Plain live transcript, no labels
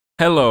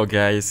Hello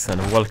guys and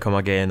welcome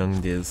again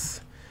on this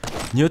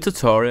new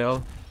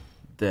tutorial.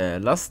 The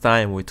last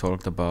time we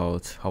talked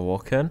about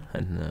AWOKEN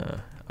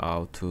and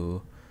how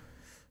to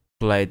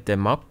play the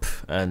map,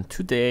 and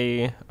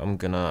today I'm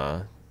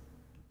gonna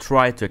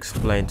try to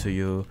explain to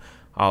you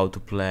how to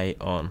play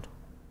on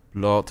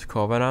Blood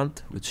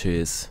Covenant, which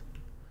is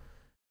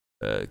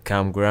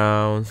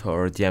campground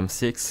or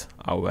DM6,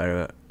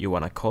 however you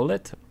wanna call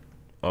it.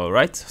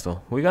 Alright,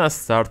 so we're gonna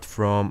start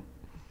from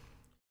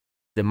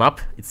the map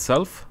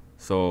itself.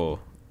 So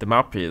the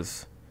map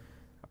is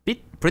a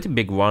pretty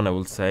big one, I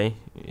will say.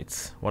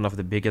 It's one of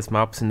the biggest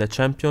maps in the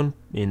champion,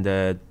 in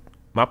the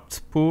map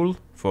pool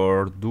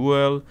for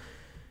duel.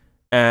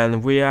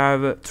 And we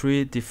have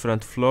 3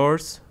 different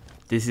floors.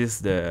 This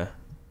is the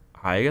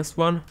highest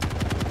one.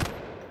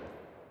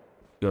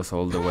 Goes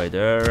all the way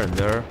there and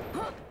there.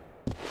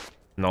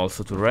 And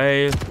also to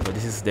rail. So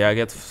this is the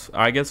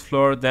highest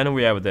floor. Then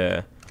we have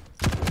the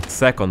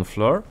second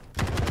floor.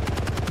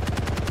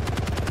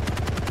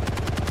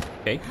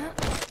 Okay.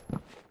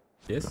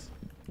 This.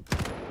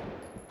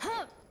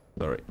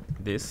 Sorry,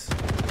 this.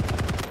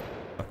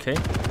 Okay.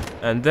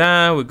 And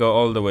then we go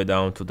all the way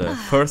down to the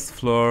first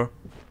floor,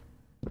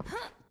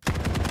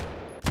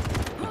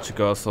 which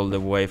goes all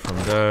the way from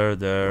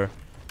there.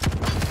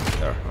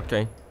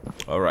 Okay.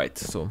 Alright,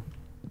 so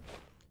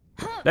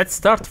let's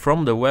start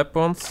from the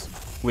weapons.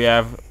 We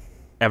have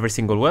every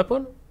single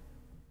weapon.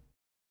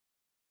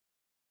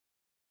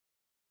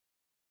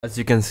 As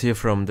you can see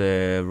from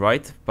the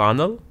right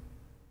panel,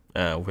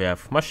 we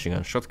have machine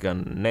gun,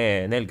 shotgun,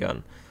 nail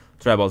gun,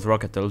 tribals,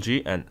 rocket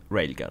LG, and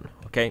railgun.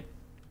 Okay.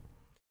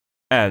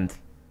 And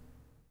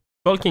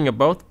talking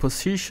about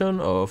position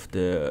of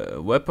the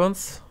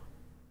weapons.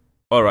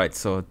 Alright,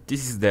 so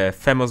this is the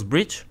famous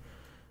bridge.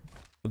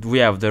 We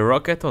have the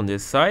rocket on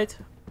this side,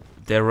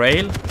 the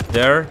rail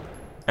there,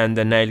 and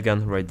the nail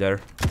gun right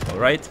there.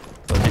 Alright,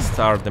 so these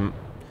are the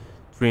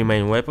 3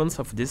 main weapons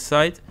of this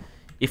side.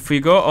 If we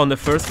go on the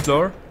first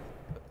floor,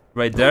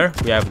 right there,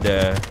 we have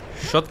the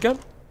shotgun.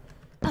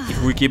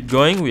 If we keep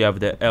going, we have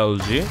the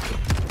LG.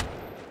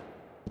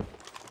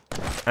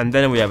 And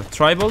then we have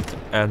tribal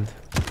and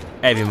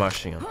heavy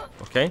machine gun.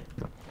 Okay?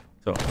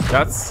 So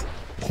that's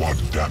quad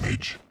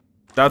damage.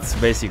 That's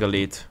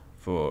basically it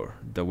for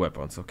the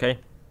weapons, okay?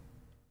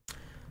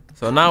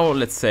 So now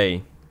let's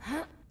say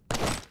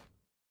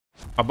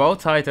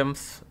about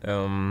items.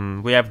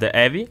 We have the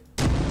heavy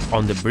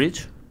on the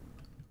bridge,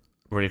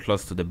 very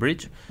close to the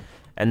bridge,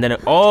 and then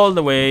all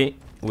the way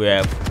we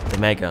have the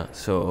mega.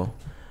 So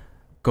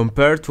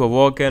compared to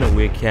AWOKEN,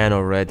 we can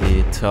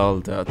already tell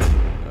that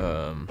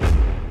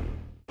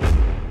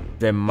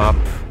the map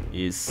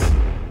is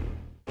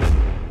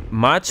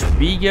much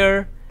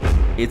bigger.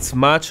 It's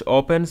much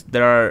open.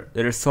 There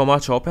is so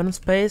much open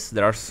space.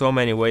 There are so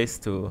many ways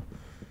to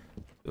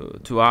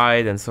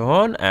hide and so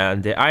on,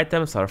 and the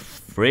items are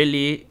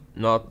really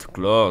not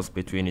close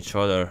between each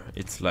other.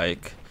 It's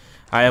like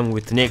I am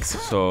with NYX,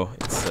 so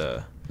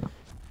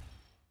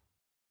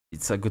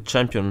it's a good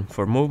champion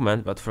for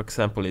movement. But for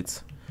example,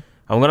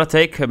 I'm gonna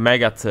take a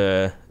mega at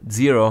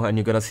 0, and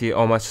you're gonna see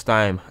how much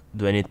time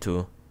do I need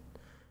to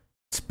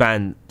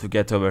spend to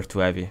get over to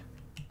heavy.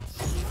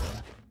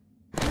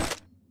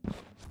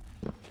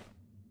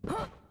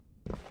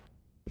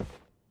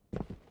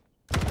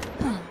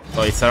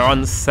 So it's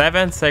around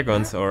 7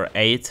 seconds or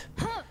 8,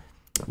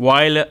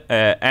 while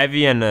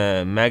heavy and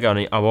mega on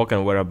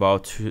AWOKEN were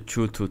about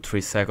 2 to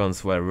 3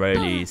 seconds, were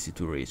really easy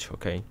to reach.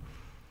 Okay,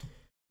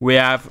 we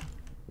have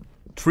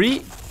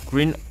 3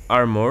 green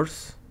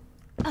armors.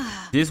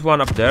 This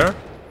one up there,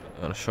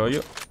 I'm gonna show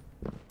you.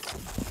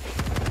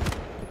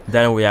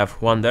 Then we have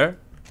one there,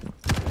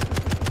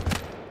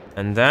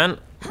 and then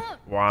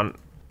one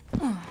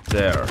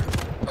there,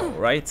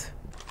 right?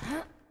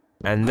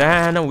 And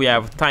then we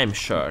have time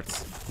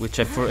shards, which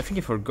I think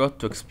I forgot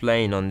to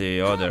explain on the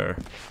other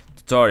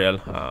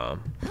tutorial.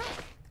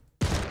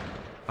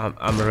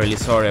 I'm really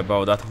sorry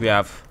about that. We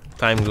have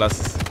time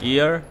glasses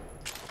here.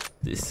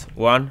 This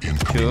 1,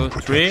 2,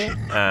 3,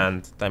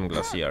 and time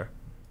glass here.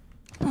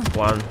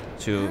 1,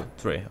 2,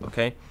 3.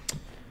 Okay.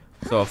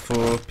 So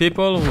for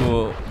people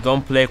who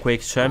don't play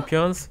Quake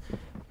champions,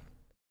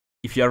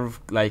 if you're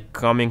like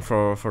coming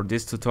for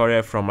this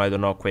tutorial from, I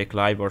don't know, Quake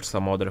Live or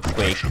some other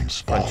Quake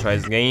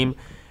franchise game,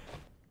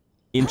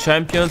 in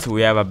champions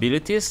we have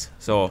abilities.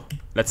 So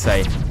let's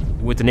say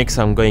with NYX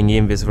I'm going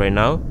in this right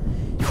now.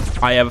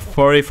 I have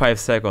 45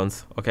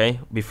 seconds, okay,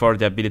 before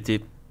the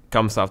ability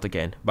comes out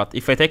again. But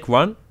if I take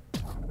one,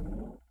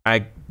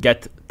 I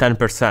get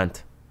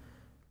 10%.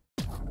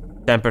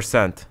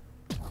 10%.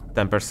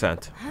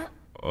 10%.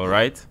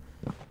 Alright.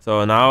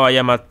 So now I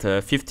am at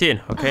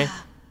 15, okay?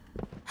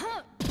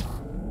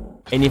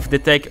 And if they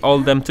take all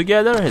them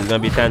together, it's gonna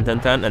be 10, 10,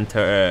 10, and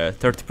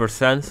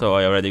 30%. So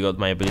I already got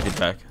my ability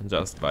back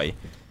just by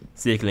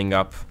cycling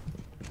up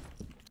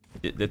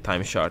the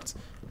time shards.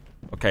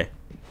 Okay.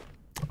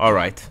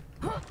 Alright.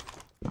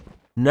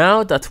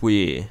 Now that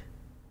we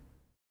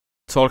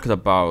talked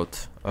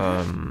about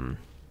the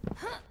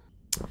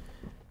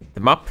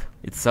map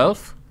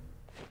itself,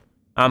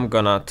 I'm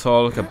gonna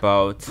talk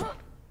about,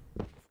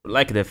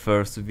 like the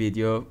first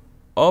video,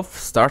 of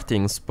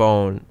starting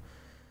spawn.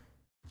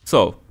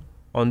 So,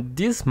 on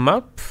this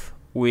map,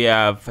 we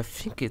have, I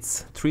think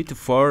it's 3 to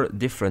 4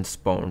 different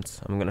spawns.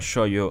 I'm gonna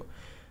show you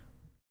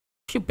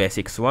a few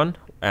basics one,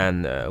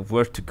 and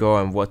where to go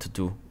and what to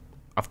do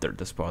after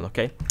the spawn,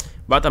 okay?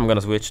 But I'm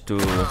gonna switch to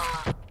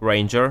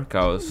Ranger,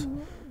 because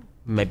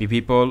maybe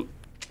people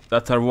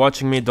that are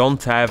watching me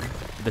don't have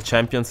the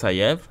champions I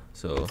have.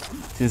 So,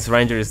 since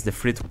Ranger is the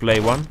free-to-play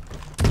one,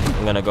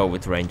 I'm gonna go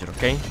with Ranger,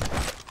 okay?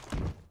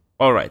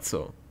 Alright,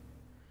 so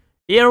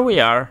here we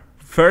are,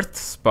 first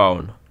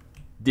spawn,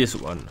 this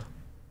one,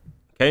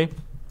 okay?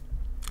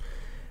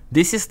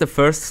 This is the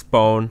first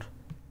spawn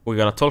we're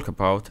gonna talk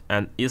about,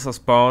 and is a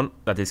spawn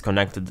that is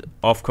connected,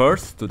 of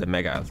course, to the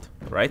Mega Alt,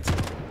 right?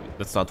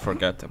 Let's not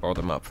forget about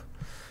the map.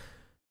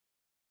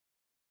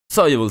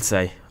 So you will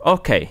say,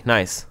 okay,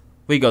 nice,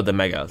 we got the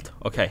Mega Alt.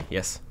 Okay,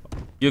 yes,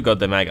 you got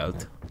the Mega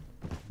Alt.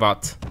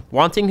 But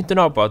one thing to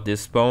know about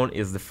this spawn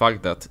is the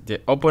fact that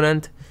the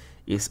opponent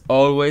is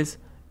always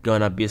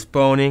gonna be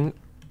spawning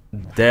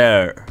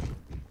there.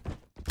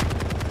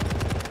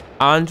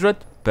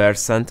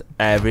 100%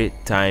 every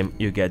time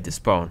you get the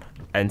spawn.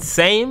 And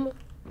same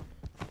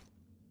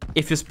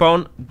if you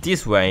spawn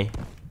this way,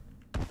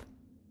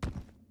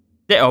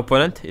 the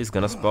opponent is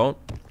gonna spawn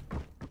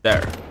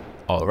there.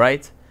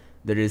 Alright?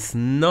 There is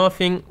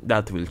nothing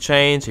that will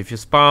change. If you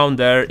spawn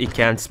there, it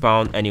can't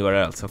spawn anywhere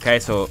else, okay?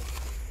 So,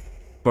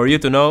 for you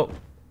to know,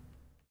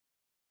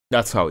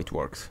 that's how it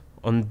works.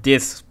 On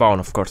this spawn,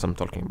 of course, I'm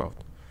talking about.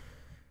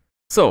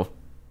 So,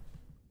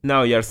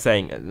 now you're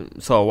saying,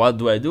 so what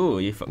do I do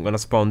if I'm gonna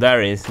spawn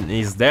there?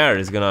 Is there?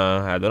 Is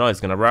gonna, I don't know,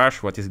 it's gonna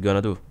rush? What is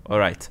gonna do?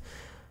 Alright.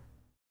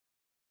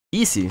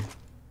 Easy.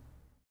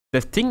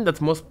 The thing that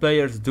most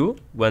players do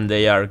when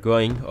they are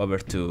going over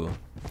to,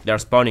 they are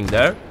spawning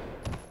there.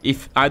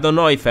 If I don't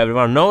know if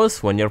everyone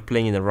knows when you're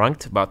playing in the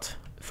ranked, but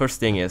first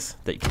thing is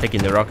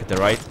taking the rocket,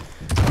 right?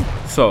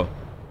 So,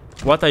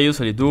 what I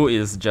usually do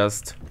is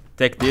just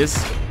take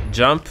this,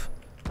 jump,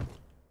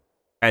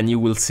 and you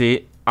will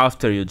see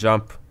after you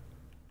jump,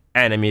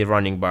 enemy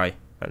running by.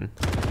 And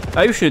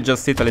I usually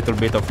just hit a little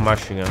bit of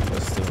machine gun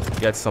just to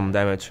get some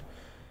damage.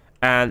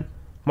 And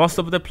most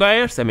of the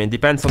players, I mean,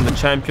 depends on the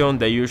champion,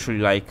 they usually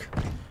like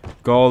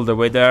go all the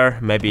way there,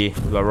 maybe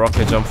do a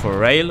rocket jump for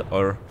rail,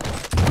 or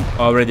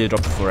already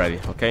drop for heavy,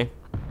 okay?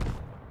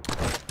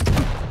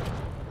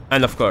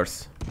 And of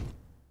course,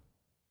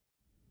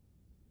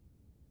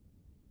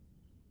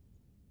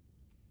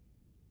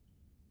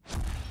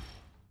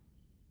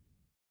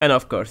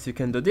 you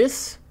can do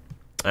this.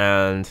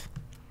 And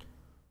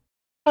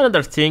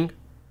another thing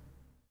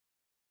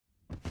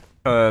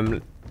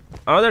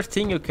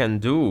you can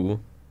do,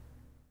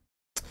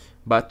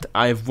 but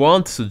I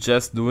won't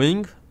suggest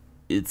doing,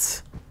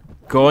 it's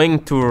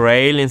going to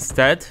rail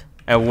instead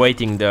and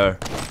waiting there.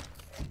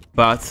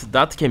 But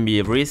that can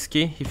be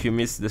risky if you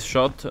miss the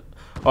shot,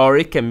 or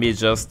it can be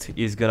just,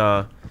 he's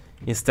gonna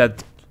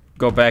instead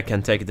go back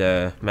and take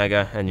the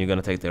Mega and you're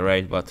gonna take the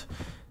raid. But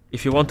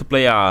if you want to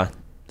play a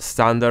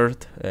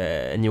standard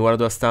and you want to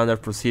do a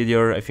standard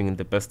procedure, I think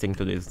the best thing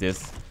to do is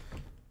this.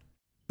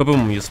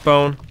 Boom, you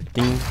spawn,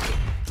 ding,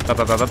 ta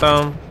ta ta ta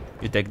ta,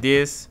 you take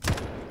this,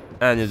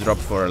 and you drop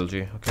for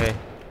LG, okay?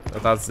 So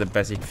that's the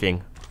basic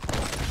thing.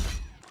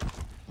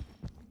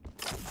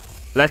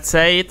 Let's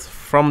say it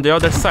from the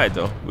other side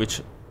though,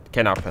 which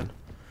can happen.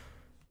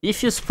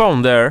 If you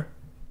spawn there,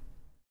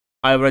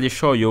 I already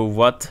show you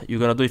what you're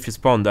gonna do if you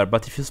spawn there,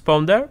 but if you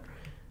spawn there,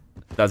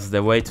 that's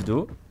the way to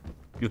do.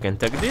 You can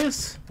take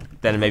this,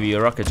 then maybe you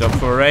rocket jump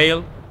for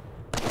rail,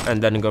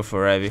 and then go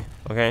for heavy,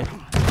 okay?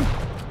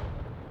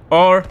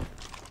 Or,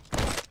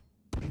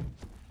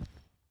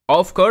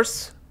 of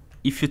course,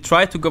 if you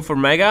try to go for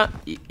Mega,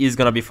 it's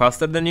gonna be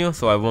faster than you,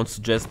 so I won't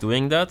suggest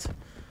doing that.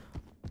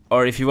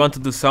 Or if you want to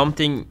do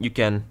something, you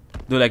can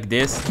do like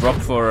this, drop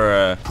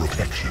for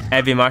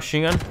heavy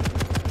machine gun,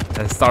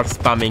 and start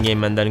spamming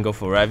him and then go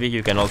for heavy.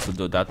 You can also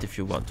do that if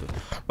you want to.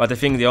 But I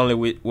think the only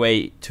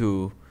way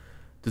to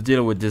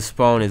deal with this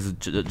spawn is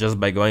just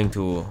by going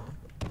to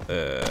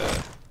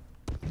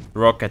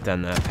rocket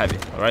and heavy,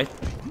 alright?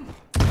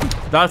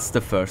 That's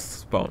the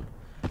first spawn.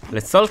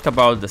 Let's talk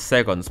about the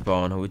second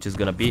spawn, which is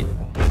gonna be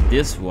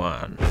this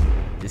one.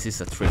 This is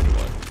a tricky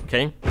one,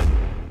 okay?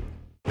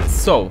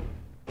 So,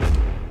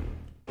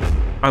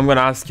 I'm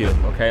gonna ask you,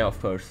 okay, of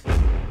course,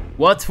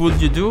 what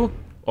would you do,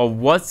 or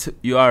what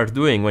you are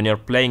doing when you're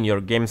playing your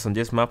games on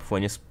this map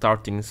when your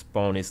starting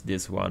spawn is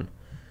this one?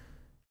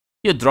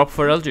 You drop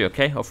for LG,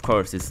 okay? Of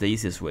course, it's the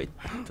easiest way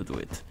to do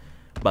it.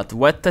 But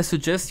what I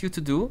suggest you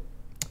to do,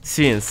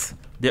 since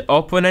the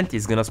opponent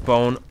is gonna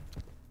spawn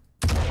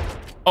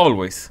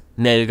always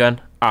nail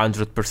gun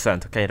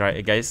 100%, okay,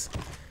 right, guys?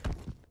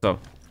 So,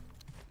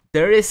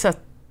 there is a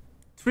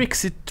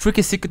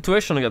tricky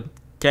situation that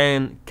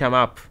can come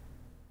up.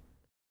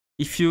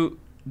 If you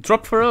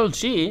drop for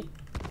LG,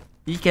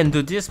 you can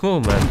do this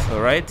movement,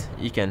 alright?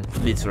 You can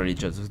literally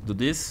just do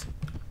this.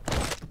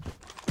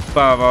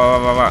 Ba, ba, ba,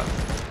 ba, ba.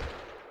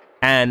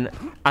 And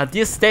at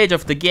this stage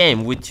of the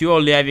game, with you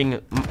only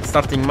having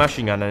starting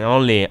machine gun and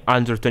only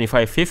under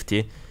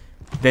 2550,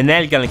 the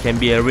nail gun can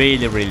be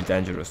really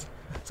dangerous.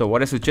 So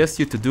what I suggest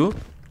you to do,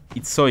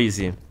 it's so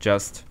easy.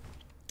 Just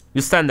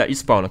you stand there, you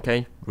spawn,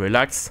 okay?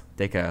 Relax,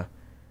 take a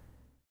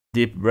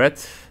deep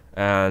breath,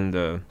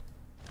 and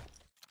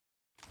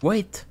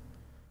wait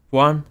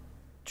 1-2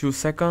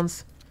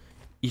 seconds.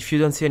 If you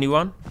don't see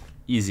anyone,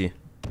 easy.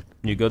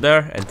 You go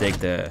there and take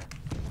the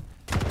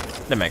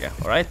mega,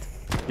 alright?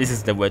 This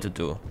is the way to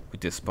do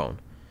with this spawn.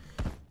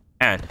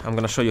 And I'm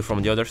gonna show you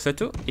from the other side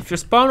too. If you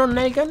spawn on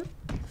nail gun,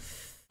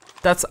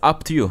 that's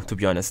up to you, to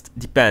be honest.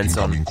 Depends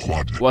on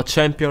what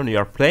champion you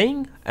are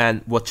playing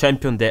and what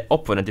champion the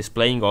opponent is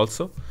playing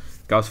also.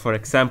 Because for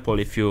example,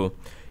 if you're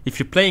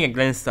playing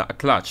against a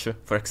clutch,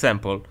 for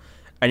example,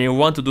 and you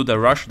want to do the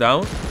rush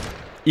down,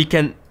 you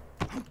can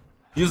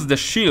use the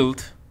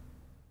shield.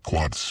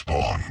 Quad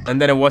spawn.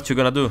 And then what you're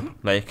gonna do?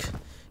 Like,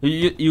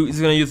 you're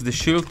gonna use the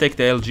shield, take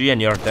the LG,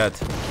 and you're dead.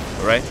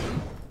 Alright?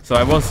 So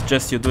I won't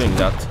suggest you doing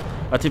that.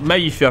 But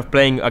maybe if you're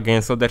playing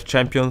against other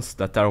champions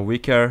that are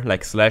weaker,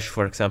 like Slash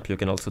for example, you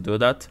can also do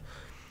that.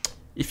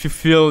 If you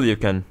feel, you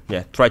can,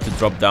 yeah, try to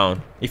drop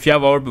down. If you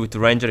have orb with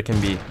Ranger, it can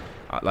be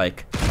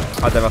like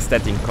a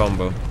devastating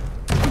combo.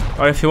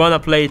 Or if you wanna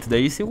play it the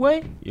easy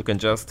way, you can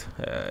just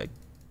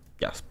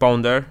yeah,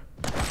 spawn there,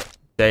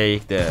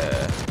 take the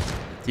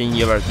thing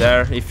over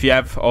there. If you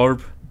have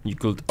orb, you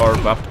could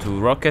orb up to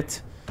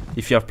rocket.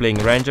 If you are playing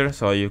Ranger,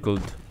 so you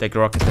could take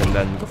rocket and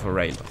then go for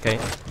rail, okay?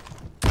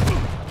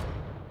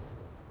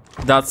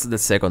 That's the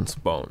second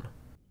spawn.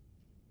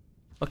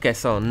 Okay,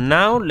 so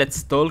now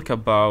let's talk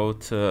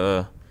about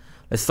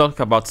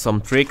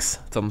some tricks,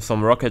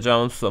 some rocket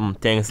jumps, some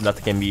things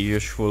that can be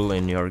useful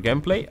in your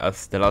gameplay,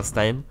 as the last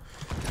time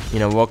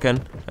in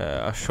AWOKEN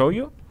I show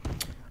you.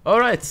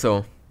 Alright,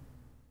 so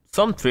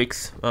some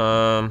tricks.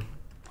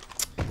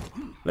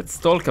 Let's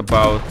talk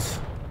about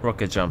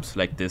rocket jumps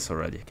like this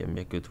already. Can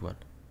be a good one.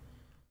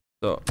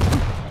 So,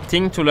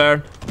 thing to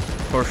learn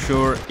for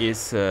sure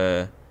is,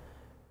 I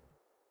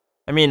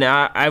mean,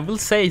 I will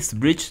say it's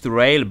bridge to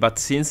rail, but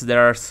since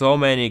there are so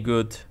many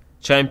good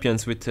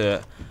champions with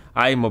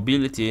high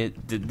mobility,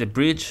 the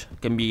bridge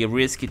can be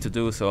risky to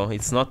do. So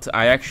it's not.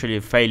 I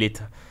actually fail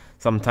it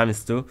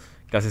sometimes too,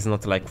 because it's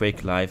not like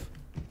Quake Live.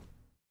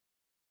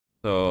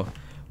 So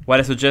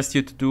what I suggest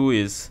you to do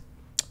is,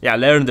 yeah,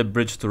 learn the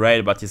bridge to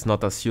rail, but it's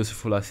not as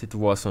useful as it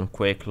was on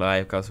Quake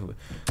Live, because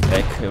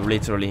like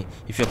literally,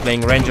 if you're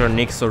playing Ranger,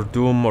 NYX, or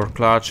Doom, or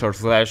Clutch, or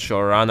Slash,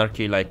 or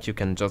Anarchy, like you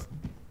can just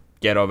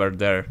get over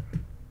there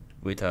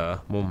with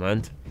a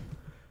movement.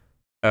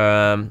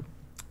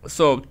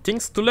 So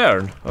things to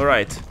learn. All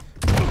right,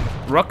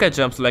 rocket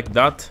jumps like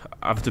that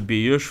have to be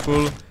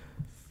useful.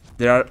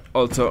 There are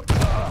also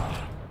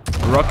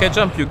rocket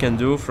jump you can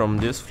do from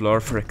this floor,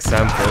 for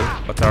example,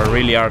 but are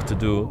really hard to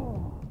do,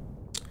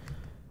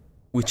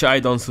 which I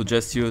don't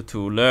suggest you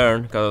to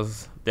learn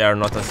because they are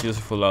not as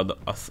useful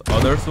as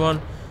others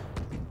one.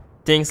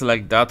 Things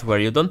like that where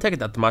you don't take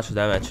that much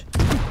damage.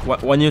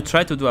 When you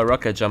try to do a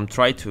rocket jump,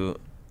 try to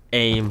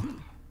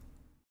aim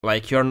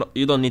like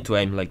you don't need to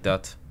aim like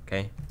that,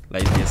 okay?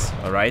 Like this,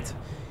 alright?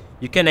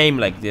 You can aim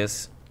like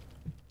this.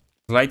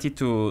 Slide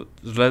to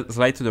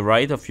the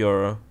right of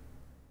your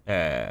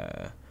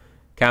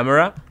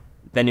camera,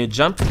 then you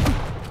jump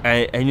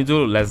and you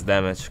do less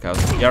damage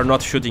because you're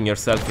not shooting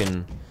yourself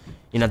in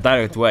a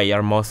direct way.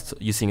 You're most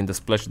using the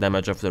splash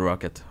damage of the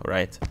rocket,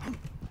 alright?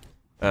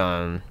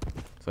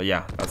 So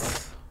yeah,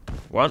 that's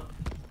one.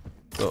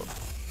 So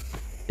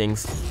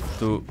things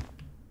to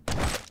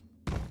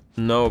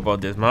know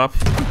about this map.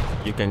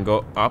 You can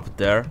go up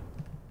there.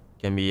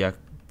 Can be a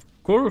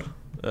cool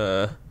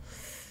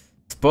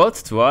spot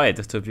to hide,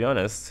 to be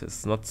honest.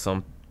 It's not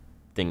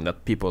something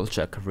that people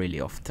check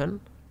really often.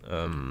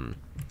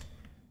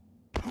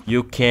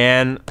 You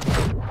can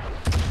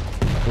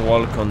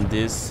walk on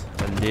this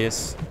and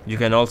this. You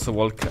can also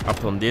walk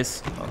up on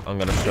this. I'm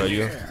gonna show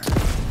you.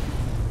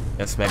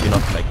 Yes, maybe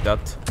not like that.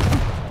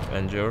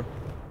 VENGEUR.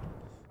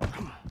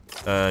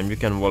 You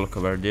can walk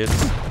over this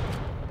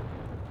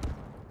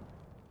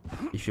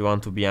if you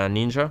want to be a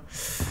ninja.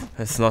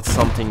 It's not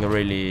something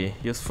really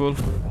useful.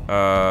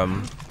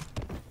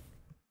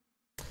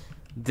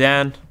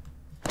 Then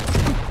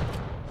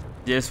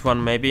this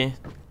one maybe.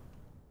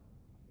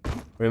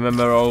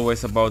 Remember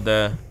always about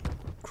the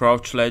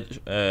crouch ledge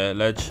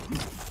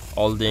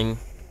holding,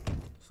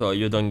 so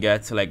you don't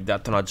get like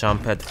that on a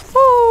jump pad.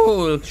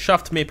 Ooh,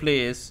 shaft me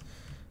please.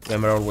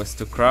 Remember always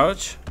to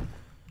crouch.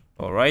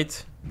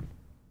 Alright.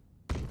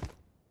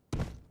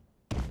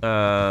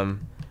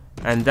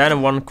 And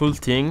then one cool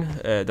thing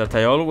that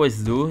I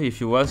always do if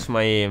you watch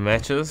my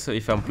matches,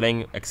 if I'm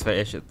playing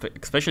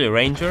especially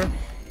Ranger,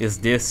 is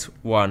this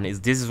one.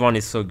 This one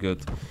is so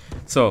good.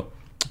 So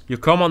you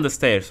come on the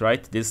stairs,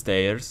 right? These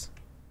stairs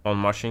on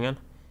machine gun.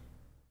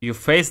 You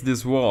face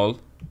this wall.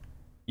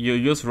 You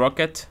use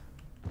rocket,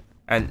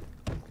 and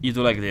you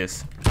do like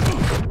this.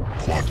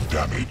 Quad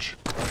damage.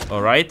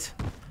 All right.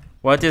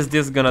 What is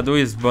this gonna do?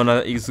 Is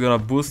gonna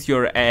boost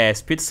your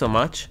speed so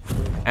much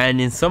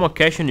And in some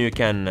occasion you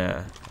can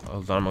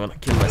hold on, I'm gonna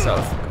kill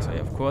myself because I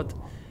have quad.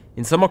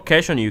 In some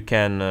occasion you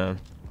can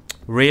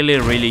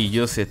really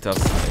use it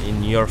as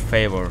in your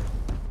favor.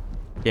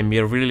 Can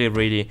be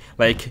really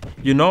like,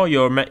 you know,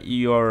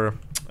 your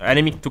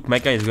enemy took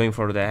mecha is going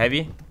for the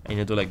heavy, and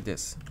you do like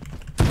this.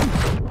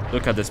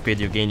 Look at the speed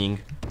you're gaining,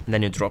 and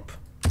then you drop.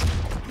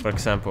 For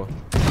example,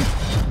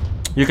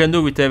 you can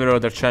do with every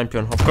other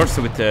champion. Of course,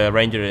 with the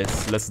ranger,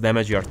 it's less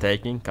damage you are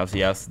taking because he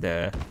has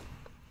the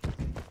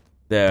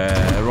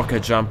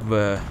rocket jump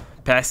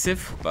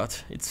passive,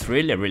 but it's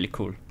really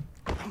cool.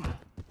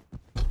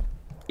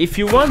 If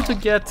you want to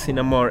get in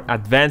a more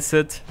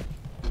advanced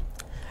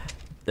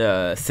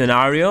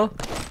scenario,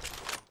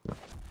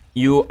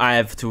 you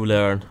have to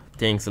learn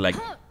things like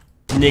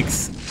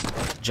NYX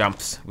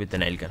jumps with the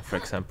nail gun, for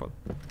example.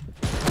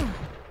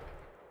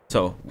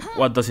 So,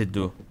 what does it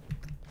do?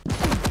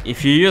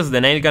 If you use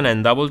the nail gun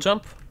and double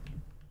jump,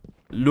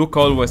 look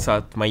always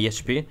at my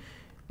HP.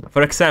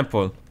 For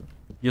example,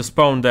 you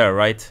spawn there,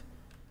 right?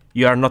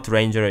 You are not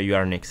ranger, you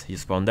are NYX. You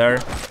spawn there,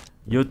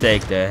 you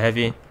take the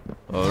heavy,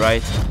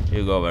 alright,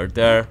 you go over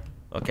there.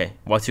 Okay,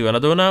 what you gonna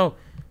do now?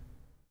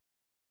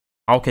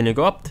 How can you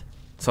go up?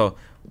 So,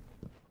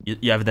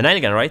 you have the nail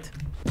gun, right?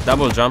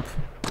 Double jump,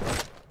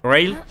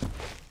 rail,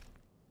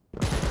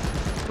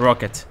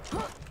 rocket.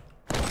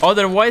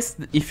 Otherwise,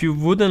 if you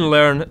wouldn't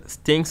learn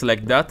things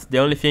like that, the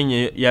only thing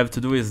you have to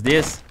do is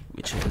this,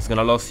 which is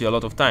gonna lose you a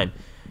lot of time.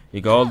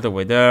 You go all the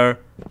way there,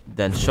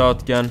 then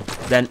shotgun,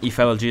 then if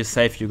LG is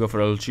safe, you go for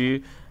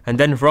LG, and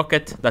then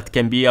rocket. That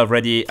can be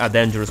already a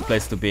dangerous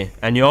place to be.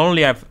 And you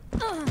only have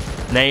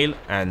nail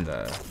and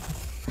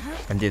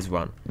this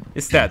one.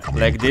 Instead,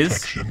 like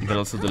this, you can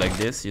also do like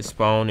this. You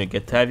spawn, you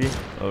get heavy,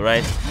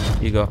 alright,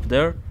 you go up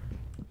there.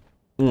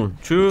 1,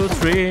 2,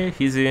 3,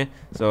 easy.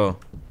 So,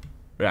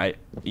 right,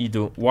 you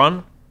do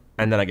 1,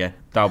 and then again,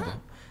 double.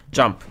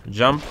 Jump,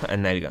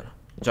 and nail gun.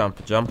 Jump,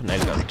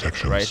 nail gun.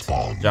 Right,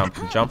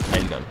 jump,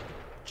 nail gun.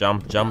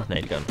 Jump,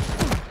 nail gun.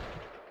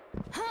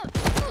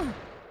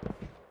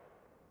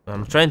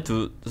 I'm trying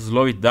to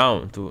slow it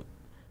down to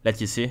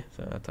let you see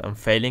that I'm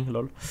failing,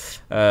 lol.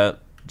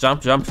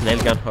 Jump, nail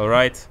gun,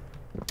 alright.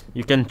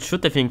 You can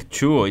shoot, I think,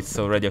 2, it's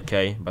already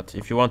okay. But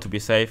if you want to be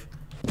safe,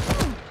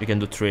 you can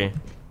do 3.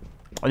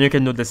 And you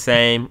can do the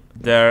same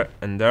there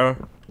and there.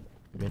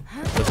 I mean,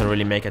 it doesn't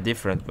really make a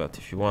difference, but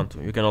if you want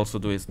to, you can also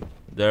do it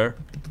there.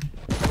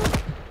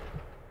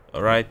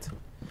 Alright.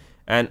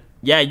 And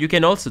yeah, you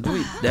can also do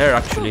it there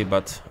actually,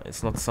 but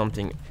it's not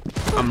something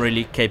I'm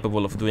really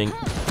capable of doing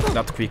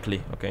that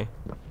quickly, okay?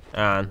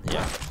 And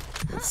yeah,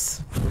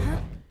 it's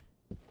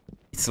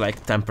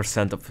like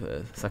 10% of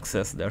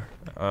success there.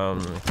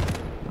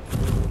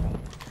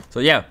 So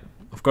yeah,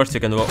 of course you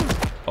can do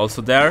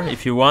also there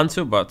if you want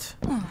to, but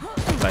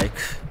like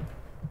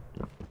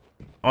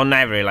on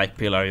every like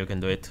pillar you can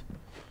do it.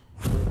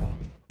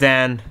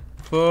 Then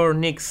for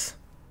NYX,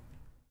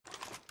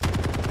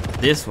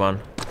 this one,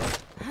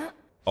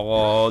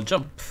 all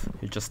jump.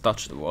 You just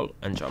touch the wall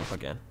and jump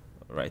again.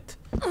 Right.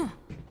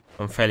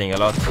 I'm failing a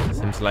lot.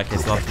 Seems like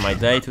it's not my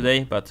day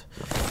today, but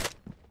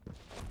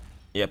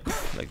yep,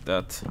 like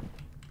that.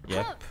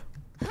 Yep,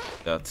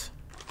 that.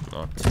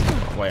 Not.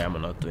 Why am I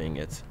not doing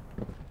it?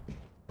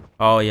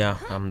 Oh yeah,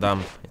 I'm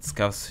dumb. It's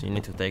cause you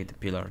need to take the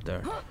pillar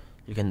there.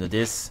 You can do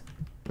this,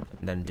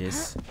 and then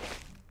this.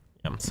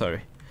 I'm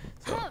sorry.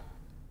 So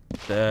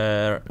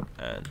there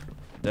and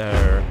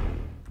there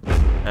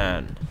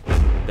and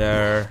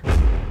there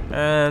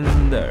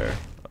and there.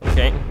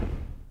 Okay.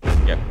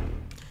 Yeah.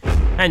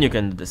 And you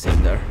can do the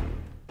same there.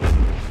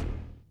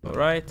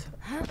 Alright.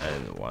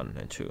 And 1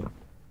 and 2.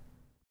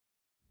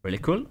 Really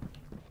cool.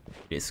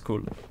 It is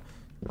cool.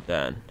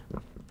 Then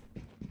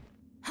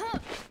I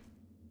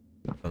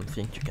don't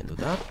think you can do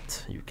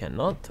that. You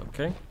cannot,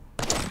 okay.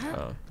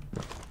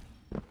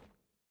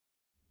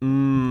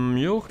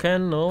 You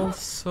can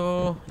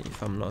also,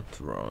 if I'm not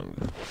wrong.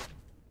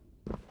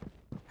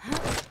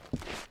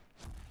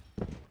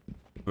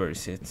 Where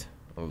is it?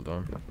 Hold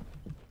on.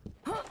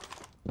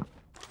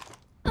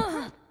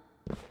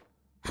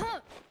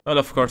 Well,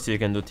 of course you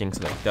can do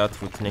things like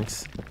that with NYX.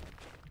 It's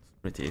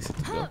pretty easy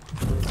to do.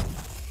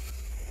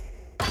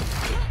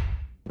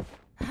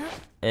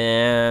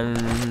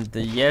 And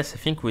yes, I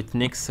think with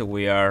NYX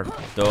we are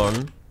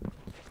done.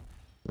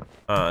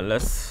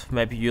 Let's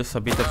maybe use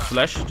a bit of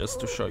Slash just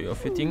to show you a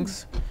few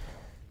things.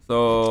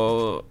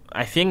 So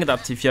I think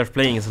that if you're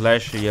playing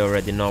Slash, you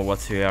already know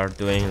what you are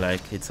doing.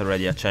 Like, it's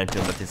already a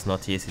champion that is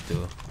not easy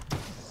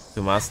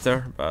to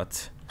master.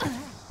 But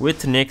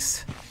with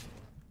NYX,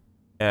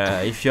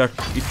 if you're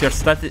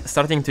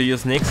starting to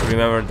use NYX,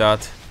 remember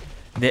that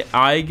the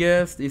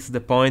highest is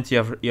the point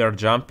you're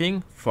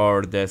jumping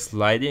for the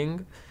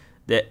sliding.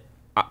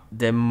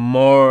 The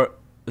more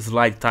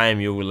slide time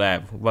you will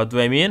have. What do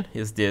I mean?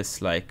 Is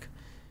this like,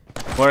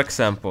 for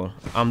example,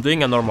 I'm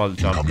doing a normal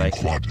jump, like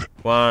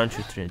 1,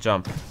 2, 3,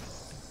 jump.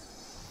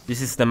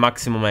 This is the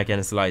maximum I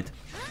can slide.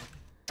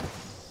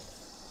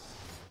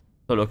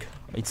 So look,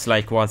 it's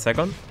like 1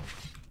 second.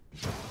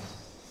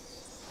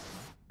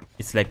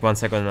 It's like 1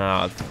 second and a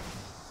half.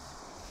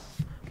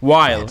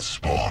 While Quad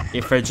spawn.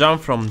 if I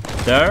jump from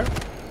there,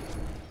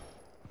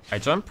 I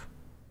jump.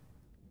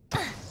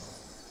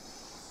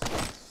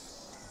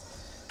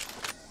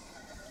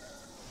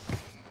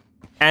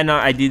 And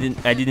I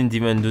didn't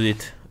even do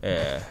it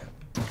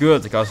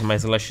good because my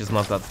slash is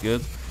not that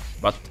good.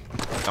 But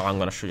oh, I'm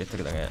gonna shoot it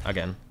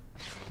again.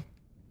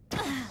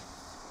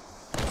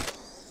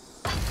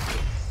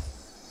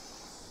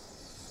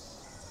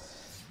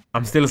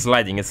 I'm still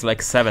sliding. It's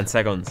like 7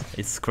 seconds.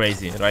 It's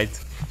crazy, right?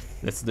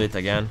 Let's do it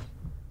again.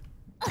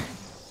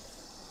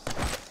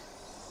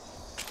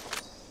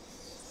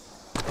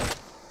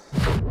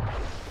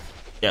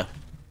 Yeah.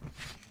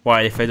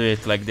 While if I do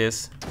it like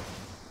this,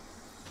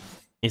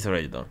 it's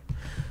already done.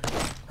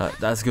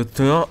 That's good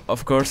to know.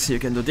 Of course, you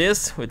can do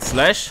this with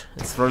slash.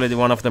 It's probably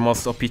one of the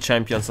most OP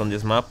champions on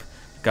this map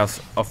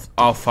because of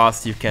how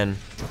fast you can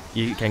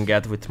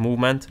get with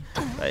movement.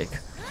 Like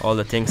all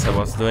the things I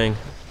was doing,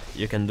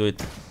 you can do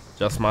it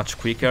just much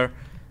quicker.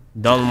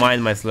 Don't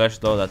mind my slash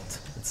though, that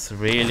it's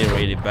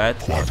really bad.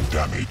 Quad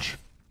damage.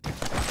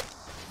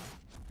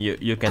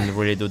 You can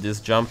really do this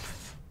jump.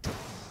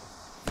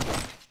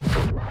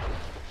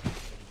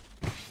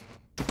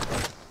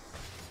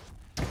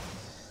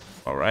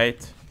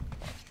 Alright.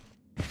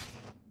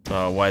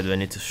 Why do I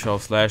need to show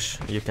slash?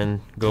 You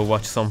can go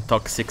watch some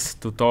Toxics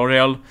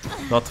tutorial.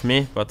 Not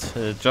me, but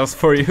just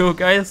for you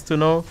guys to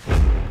know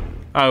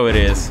how it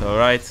is,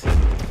 alright?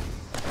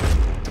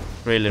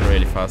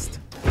 Really fast.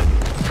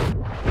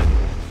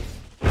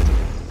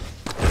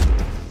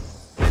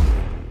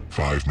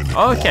 5 minutes.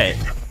 Okay.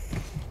 Warning.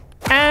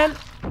 And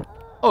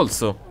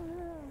also,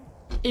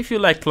 if you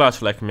like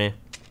clutch like me,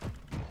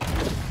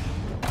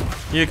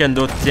 you can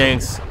do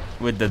things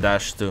with the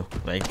dash too,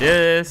 like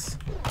this.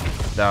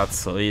 That's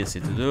so easy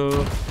to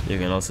do. You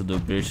can also do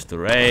bridge to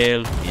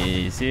rail,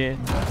 easy. You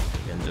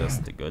can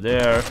just go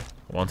there.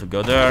 I want to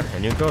go there,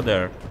 and you go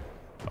there.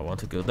 I want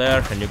to go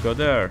there, and you go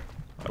there.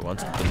 I want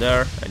to go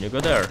there, and you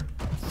go there.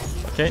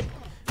 Okay,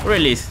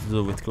 really easy to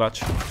do with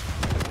clutch.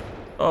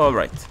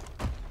 Alright,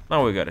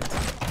 now we got it.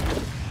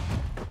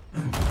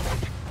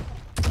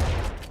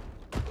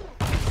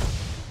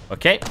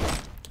 Okay,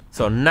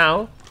 so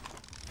now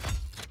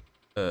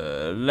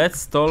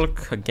let's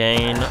talk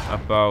again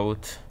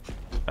about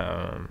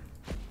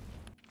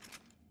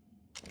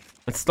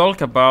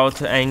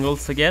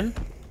angles again.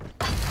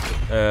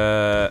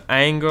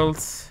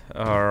 Angles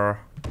are,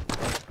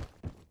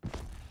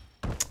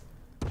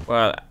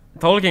 well,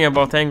 talking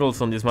about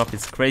angles on this map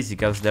is crazy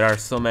because there are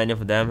so many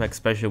of them,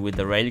 especially with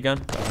the railgun.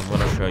 I'm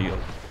gonna show you.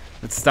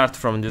 Let's start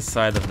from this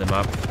side of the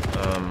map.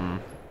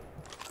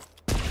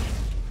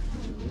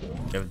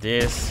 You have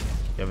this,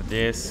 you have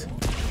this,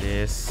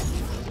 this.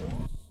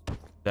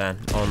 Then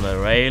on the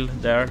rail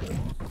there,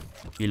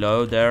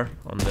 below there,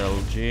 on the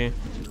LG,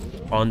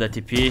 on the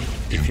TP.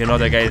 If you know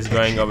the guy is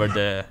going over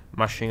the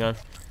machine gun,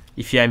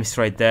 if you aim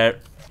straight there,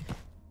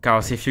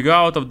 cause if you go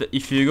out of the,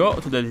 if you go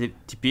to the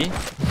TP,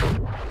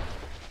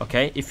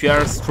 okay, if you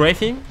are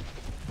strafing,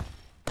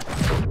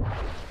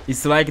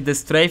 it's like the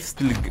strafe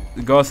still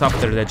goes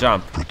after the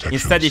jump.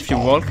 Instead, if you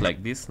walk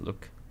like this,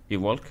 look, you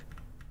walk.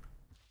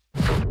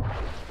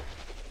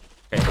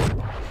 Okay,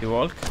 if you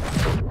walk,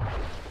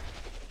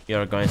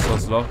 you're going so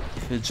slow.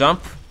 If you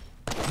jump,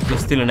 you're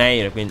still in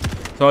air,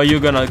 so you're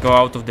gonna go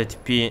out of the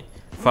TP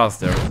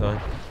faster. So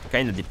it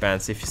kinda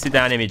depends. If you see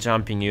the enemy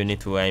jumping, you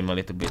need to aim a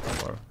little bit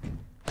more.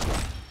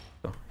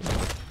 So,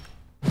 yeah.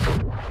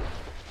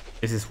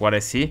 This is what I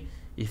see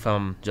if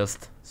I'm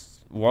just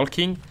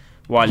walking,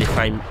 while if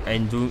I'm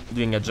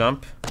doing a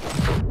jump,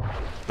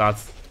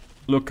 that's,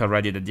 look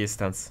already the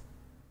distance.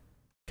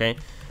 Okay,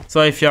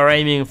 so if you're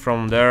aiming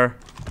from there,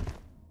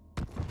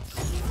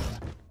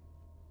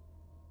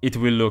 it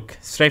will look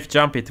strafe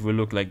jump, it will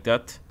look like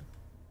that,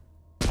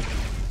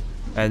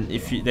 and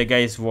if the guy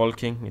is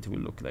walking, it will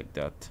look like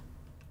that.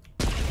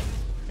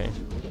 Okay,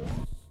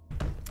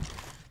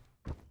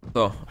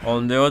 so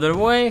on the other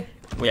way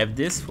we have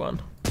this one.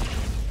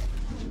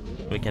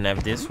 We can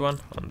have this one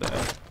on the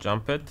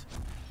jump it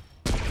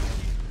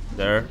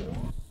there,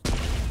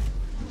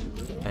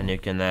 and you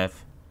can have,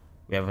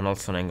 we have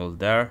also an angle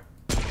there,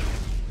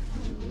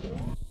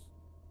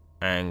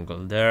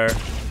 angle there,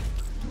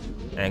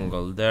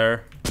 angle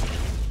there.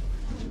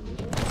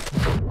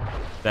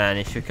 Then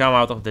if you come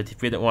out of the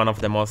TP, one of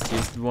the most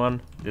used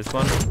one, this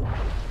one,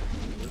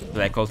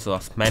 like also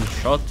a man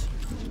shot,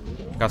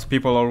 because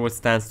people always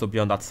tend to be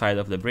on that side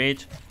of the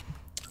bridge.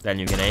 Then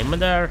you can aim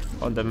there,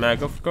 on the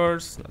mag of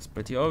course, that's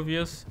pretty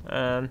obvious,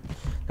 and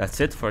that's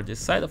it for this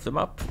side of the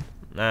map.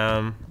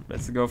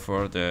 Let's go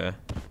for the,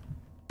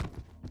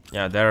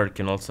 yeah, there you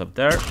can also have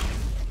there,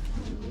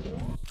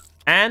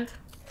 and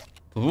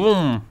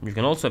boom, you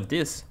can also have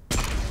this.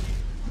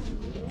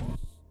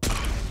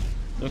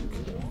 Look,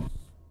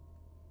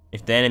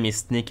 if the enemy is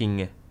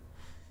sneaking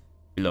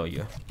below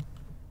you.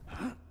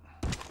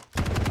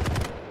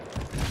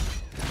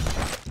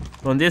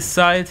 On this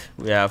side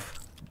we have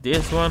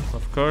this one,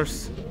 of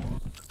course,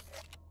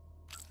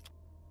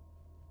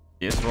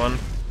 this one,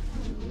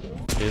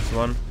 this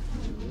one,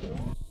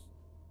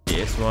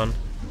 this one,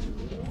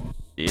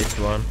 this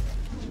one,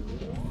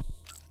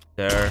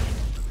 there.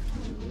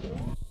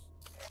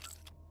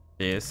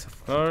 This,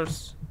 of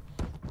course.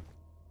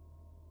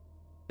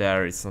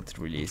 There, it's not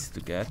really easy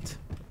to get.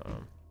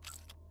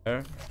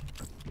 There,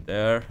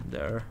 there,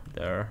 there,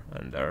 there,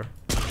 and there.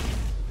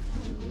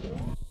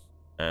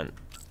 And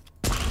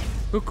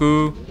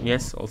cuckoo,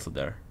 yes, also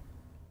there.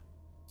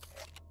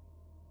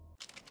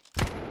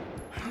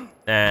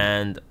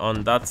 And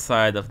on that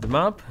side of the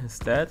map,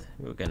 instead,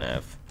 you can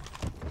have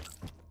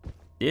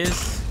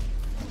this,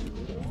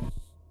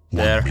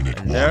 there,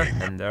 and there,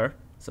 and there.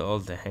 So all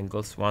the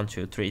angles, 1,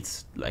 2, 3,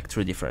 it's like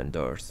 3 different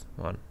doors.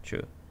 1,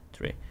 2,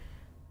 3,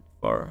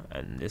 4,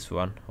 and this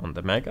one on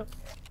the mega.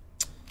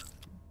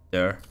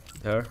 There,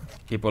 there.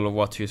 People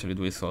what usually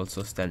do is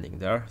also standing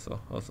there,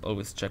 so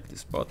always check this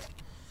spot.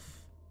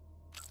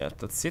 Yeah,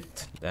 that's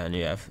it. Then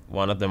you have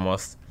one of the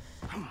most,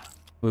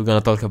 we're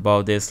gonna talk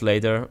about this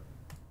later.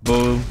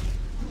 Boom,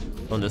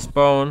 on the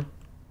spawn.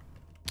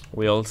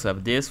 We also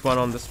have this one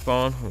on the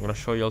spawn. I'm gonna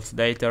show you also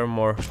later,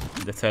 more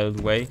detailed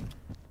way.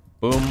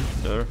 Boom,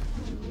 there.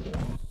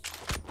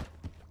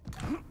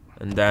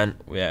 And then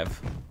we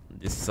have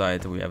this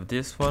side, we have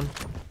this one.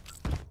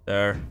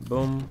 There,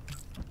 boom.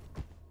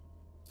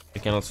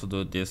 You can also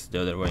do this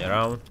the other way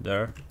around,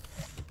 there.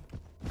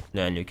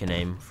 Then you can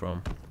aim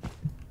from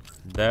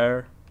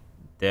there,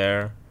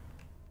 there.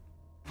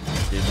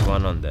 This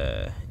one on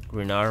the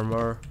green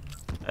armor.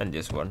 And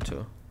this one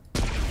too.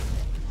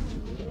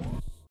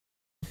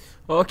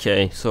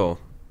 Okay, so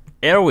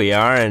here we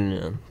are,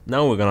 and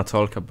now we're gonna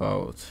talk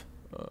about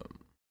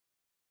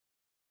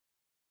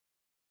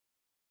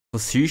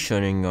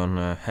positioning on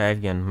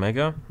heavy and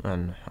mega,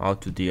 and how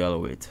to deal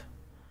with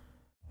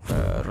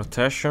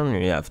rotation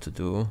you have to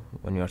do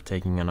when you are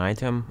taking an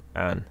item.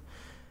 And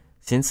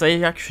since I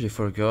actually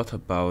forgot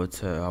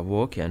about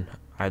AWOKEN,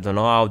 I don't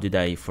know how did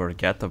I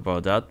forget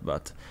about that,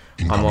 but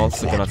I'm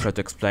also gonna try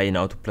to explain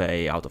how to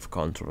play out of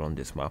control on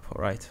this map,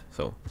 alright?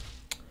 So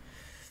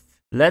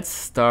let's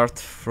start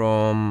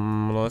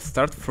from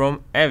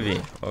heavy.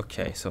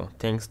 Okay, so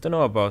things to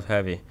know about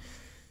heavy.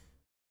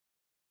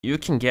 You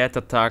can get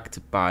attacked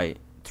by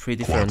 3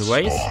 different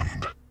ways.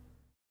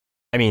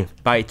 I mean,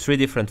 by 3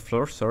 different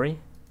floors, sorry.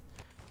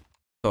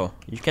 So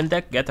you can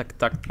get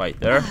attacked by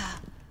there.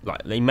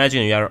 Like,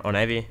 imagine you are on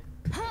heavy.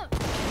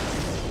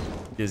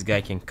 This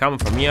guy can come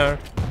from here.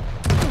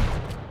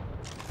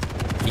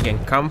 He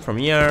can come from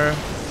here.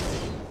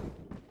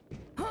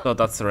 So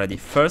that's already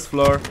first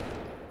floor,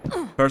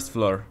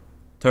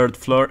 third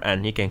floor,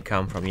 and he can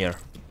come from here.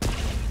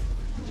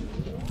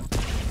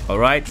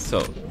 Alright,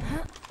 so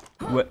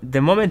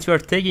the moment you are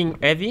taking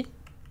heavy,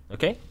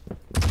 okay,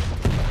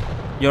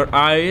 your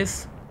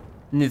eyes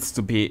needs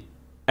to be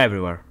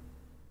everywhere.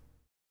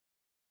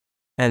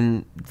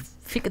 And I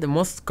think the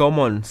most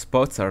common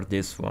spots are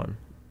these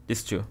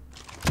two.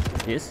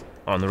 This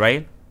on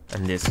rail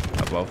and this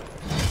above.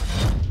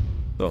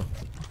 So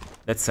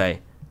let's say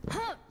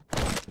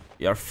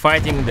you're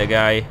fighting the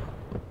guy,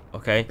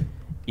 okay,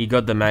 he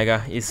got the mega,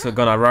 he's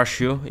gonna rush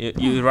you,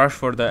 you rush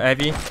for the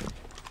heavy,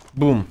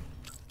 boom.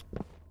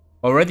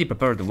 Already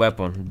prepare the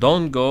weapon,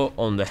 don't go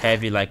on the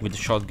heavy like with the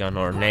shotgun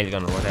or nail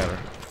gun or whatever.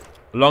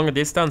 Long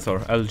distance or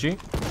LG,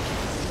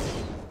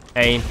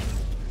 aim,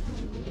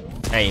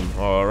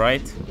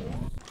 alright,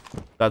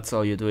 that's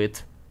how you do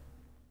it.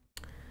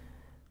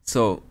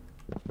 So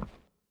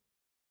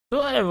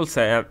I will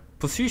say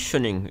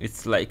positioning,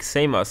 it's like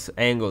same as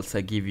angles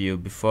I give you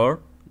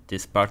before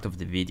this part of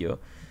the video.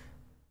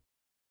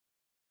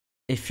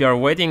 If you are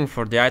waiting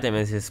for the item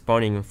and it's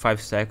spawning in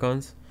 5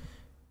 seconds,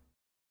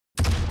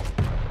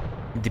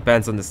 it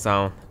depends on the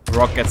sound.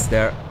 Rockets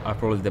there are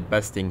probably the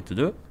best thing to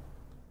do.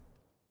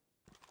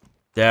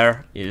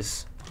 There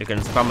is, you can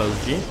spam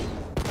LG.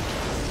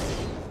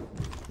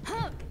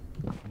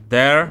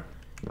 There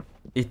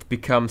it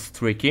becomes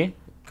tricky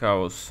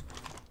because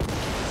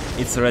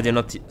it's already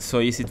not so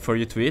easy for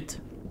you to hit.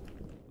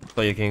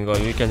 So you can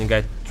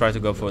try to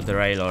go for the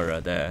rail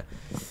or the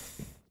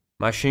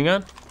machine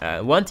gun.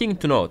 One thing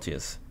to note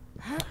is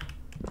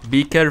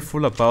be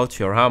careful about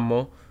your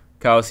ammo,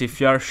 because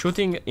if you are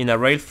shooting in a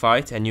rail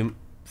fight and you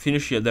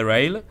finish the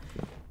rail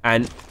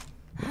and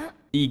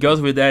he goes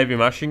with the heavy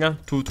machine gun,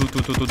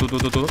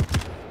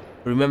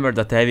 remember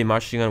that the heavy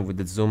machine gun with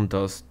the zoom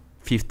does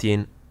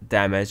 15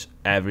 damage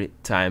every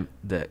time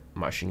the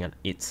machine gun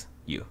hits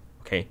you.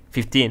 Okay,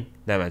 15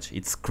 damage,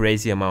 it's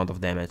crazy amount of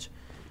damage.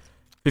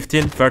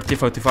 15, 30,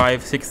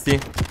 45, 60,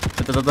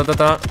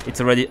 it's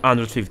already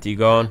 150,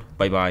 gone,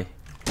 bye bye.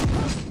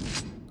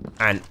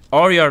 And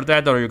or you're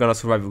dead or you're gonna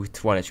survive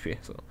with 1 HP,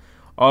 so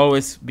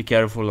always be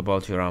careful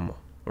about your ammo,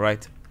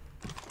 right?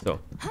 So,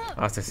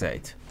 as I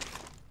said,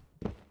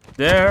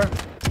 there,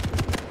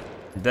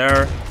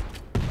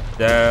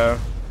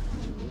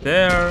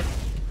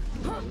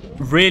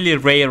 really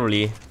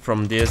rarely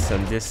from this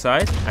and this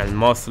side, and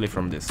mostly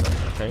from this side,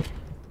 okay?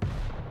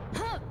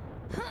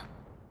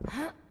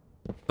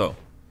 So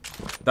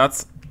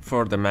that's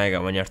for the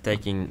mega when you're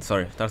taking,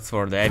 sorry, that's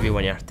for the heavy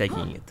when you're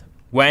taking it.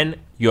 When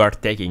you are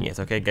taking it,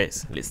 okay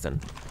guys, listen.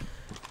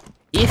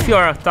 If you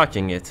are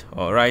attacking it,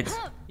 alright,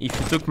 if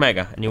you took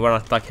mega and you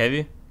wanna attack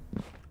heavy,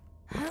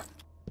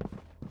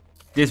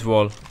 This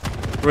wall,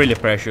 really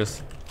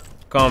precious.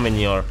 Come in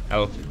your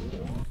help.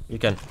 You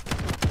can,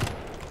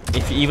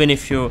 even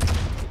if you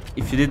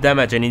did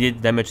damage and he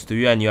did damage to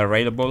you and you are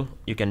railable,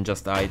 you can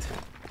just hide.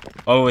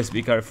 Always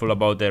be careful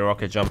about the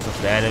rocket jumps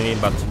of the enemy,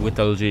 but with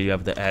LG you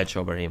have the edge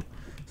over him.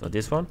 So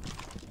this one,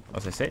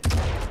 as I say,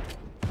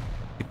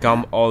 you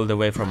come all the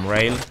way from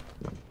rail.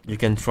 You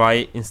can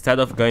try, instead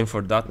of going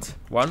for that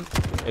one,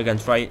 you can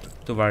try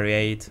to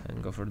variate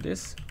and go for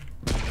this.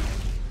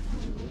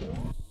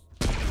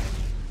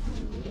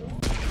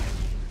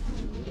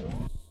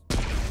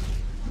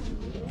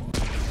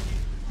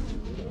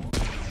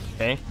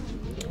 Okay,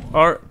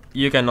 or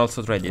you can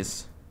also try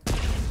this.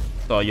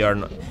 So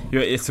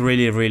it's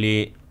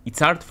really, it's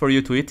hard for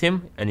you to hit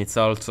him, and it's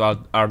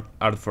also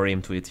hard for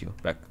him to hit you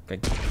back. Okay,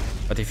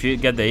 but if you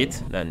get the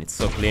hit, then it's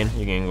so clean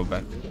you can go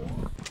back.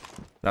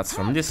 That's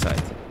from this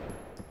side.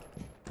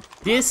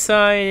 This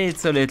side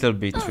it's a little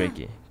bit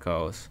tricky,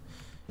 cause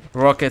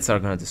rockets are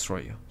gonna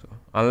destroy you. So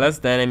unless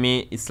the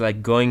enemy is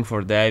like going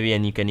for the heavy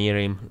and you can hear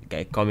him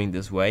coming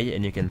this way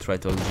and you can try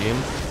to hold him,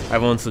 I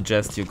won't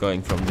suggest you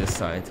going from this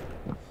side.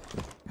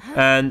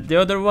 And the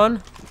other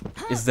one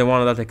is the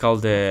one that I call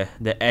the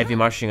heavy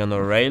machine gun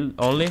or rail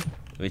only,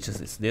 which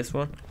is this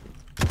one.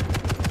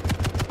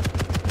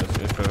 Just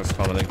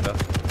spam like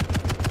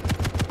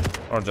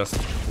that, or just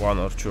 1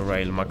 or 2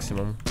 rail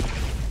maximum,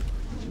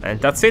 and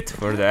that's it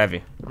for the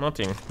heavy.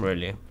 Nothing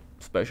really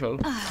special.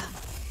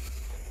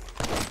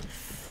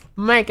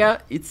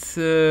 Mega, it's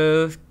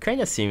kind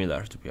of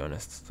similar, to be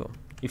honest. So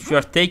if you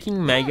are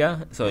taking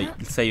mega, so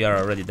let's say you are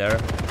already there.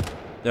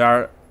 There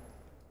are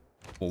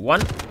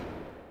 1,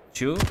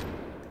 2,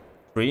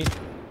 3,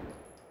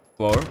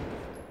 4,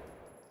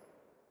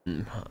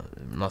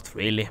 not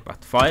really,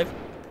 but 5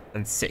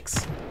 and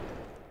 6.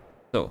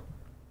 So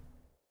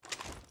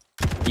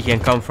he can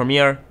come from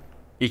here,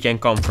 he can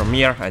come from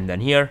here and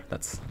then here.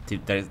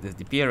 There is this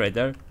DP right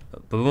there.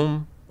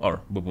 Boom,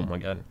 or boom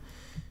again.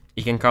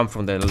 He can come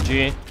from the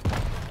LG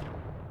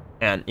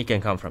and he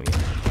can come from here.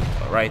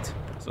 Alright,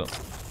 so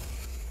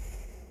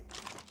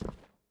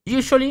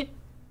usually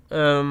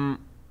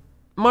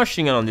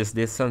machine gun on this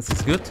distance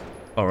is good,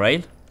 or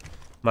rail.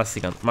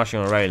 Machine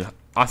gun rail,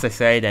 as I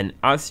said, and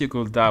as you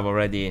could have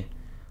already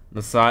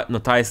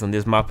noticed on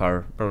this map,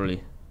 are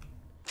probably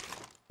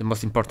the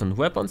most important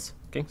weapons.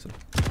 Okay, so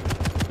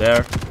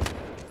there,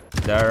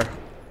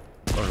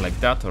 or like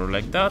that, or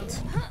like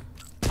that.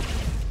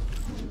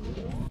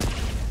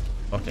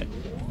 Okay,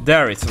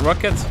 there it's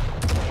rocket.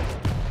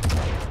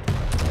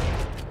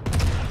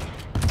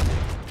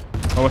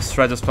 Always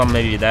try to spam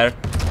maybe there.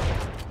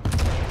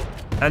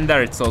 And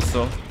there it's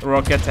also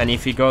rocket, and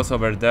if he goes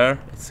over there,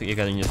 you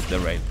can use the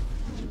rail.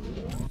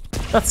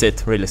 That's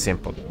it, really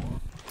simple.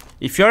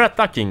 If you're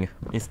attacking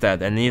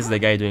instead, and he's the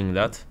guy doing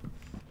that,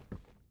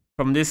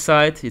 from this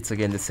side, it's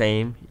again the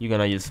same. You're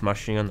gonna use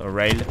machine gun or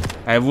rail.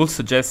 I will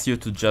suggest you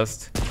to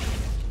just...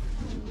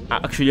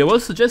 Actually, I will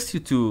suggest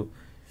you to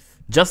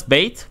just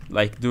bait,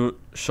 like do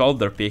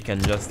shoulder pick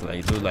and just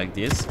like do like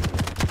this.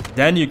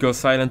 Then you go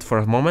silent for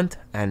a moment,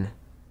 and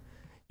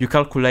you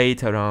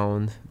calculate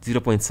around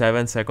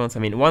 0.7 seconds. I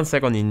mean, 1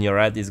 second in your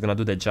head is gonna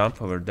do the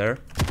jump over there,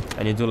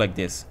 and you do like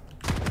this.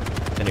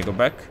 Then you go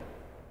back.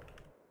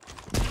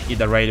 Hit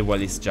the rail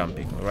while it's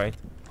jumping, alright?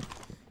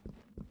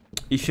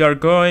 If you are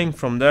going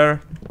from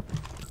there,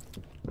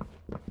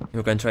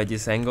 you can try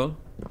this angle.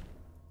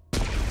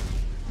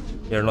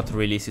 They're not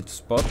really easy to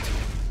spot.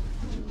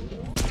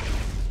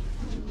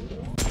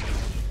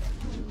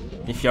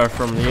 If you are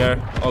from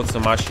here, also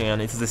machine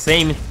gun, it's the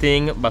same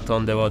thing but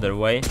on the other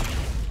way.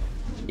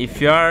 If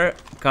you are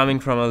coming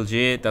from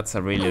LG, that's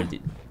a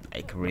really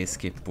like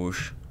risky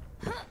push.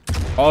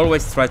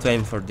 Always try to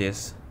aim for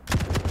this.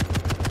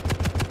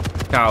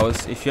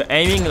 Cause if you're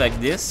aiming like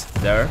this,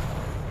 there,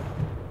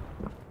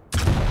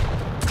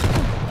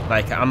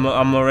 like I'm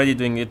already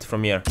doing it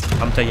from here.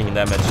 I'm taking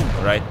damage,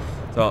 right?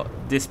 So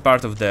this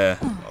part of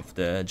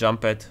the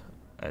jump pad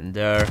and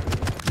there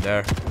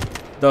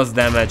does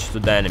damage to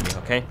the enemy,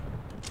 okay?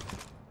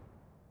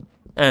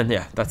 And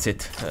yeah, that's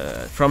it.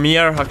 From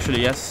here,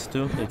 actually, yes,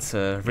 too. It's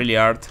really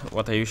hard.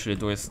 What I usually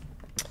do is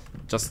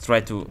just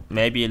try to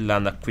maybe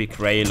land a quick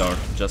rail or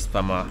just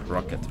spam a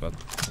rocket, but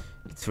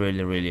it's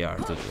really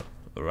hard to do.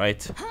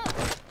 Alright.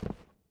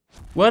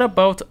 What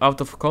about out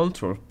of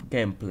control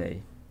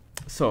gameplay?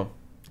 So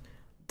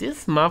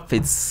this map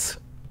is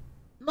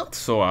not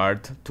so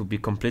hard, to be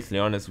completely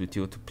honest with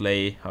you, to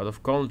play out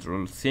of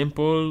control.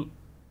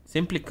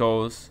 Simply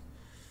cause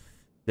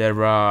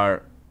there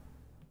are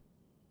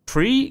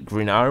 3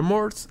 green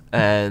armors,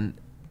 and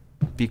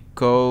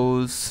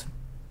because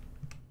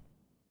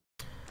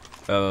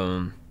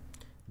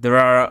there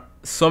are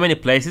so many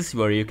places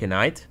where you can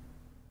hide,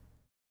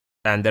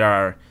 and there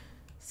are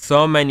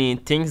so many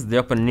things the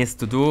opponent needs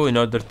to do in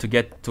order to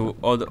get to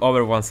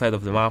over one side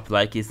of the map.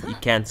 Like he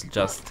can't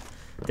just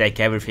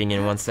take everything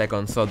in 1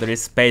 second, so there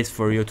is space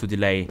for you to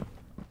delay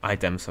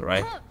items,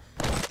 alright?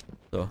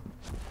 So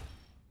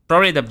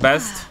probably the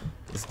best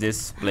is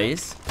this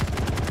place.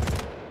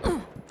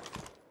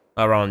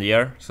 around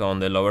here, so on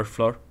the lower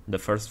floor, the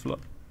first floor.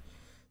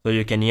 So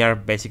you can hear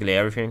basically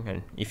everything,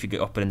 and if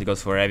your opponent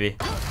goes for heavy,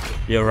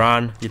 you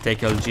run, you take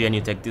LG and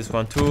you take this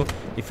one too.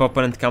 If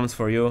opponent comes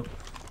for you,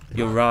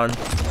 you run,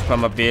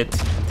 spam a bit,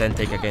 then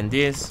take again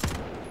this.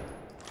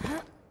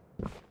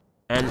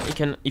 And you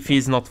can, if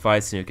he's not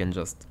fighting, you can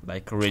just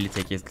like really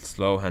take it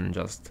slow and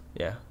just,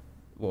 yeah,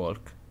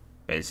 walk,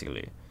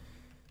 basically.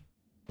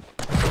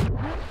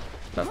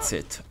 That's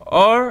it.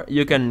 Or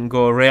you can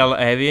go real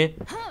heavy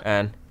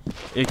and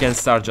you can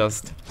start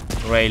just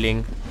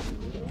railing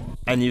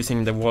and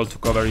using the wall to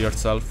cover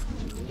yourself.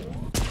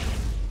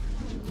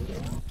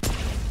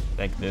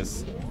 Like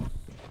this.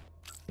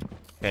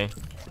 Okay.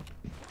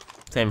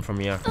 Same from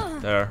here.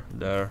 There,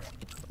 there.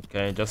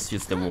 Okay, just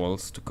use the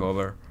walls to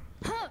cover.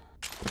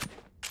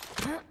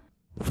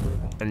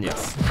 And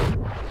yes.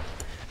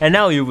 And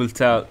now you will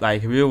tell,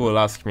 like, you will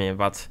ask me,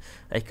 but,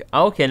 like,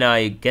 how can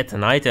I get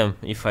an item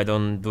if I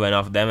don't do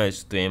enough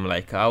damage to him?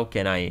 Like, how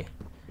can I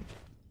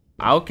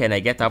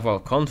get up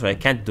of control? I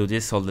can't do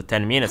this all the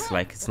 10 minutes.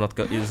 Like, it's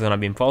gonna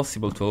be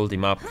impossible to hold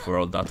him up for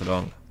all that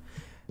long.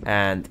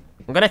 And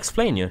I'm gonna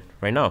explain you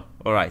right now.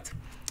 Alright.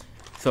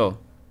 So,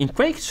 in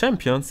Quake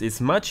Champions,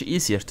 it's much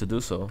easier to do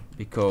so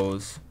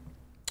because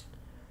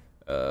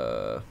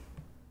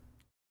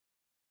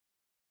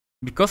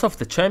of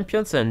the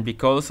champions and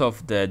because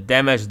of the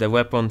damage the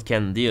weapon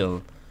can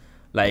deal.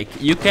 Like,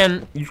 you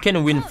can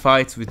win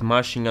fights with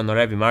machine gun or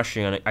heavy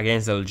machine gun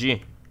against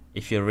LG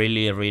if you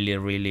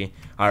really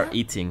are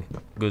eating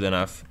good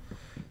enough.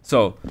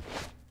 So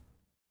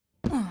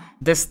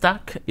the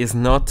stack is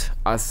not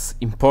as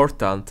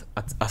important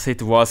as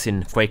it was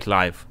in Quake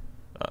Live.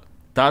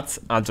 That's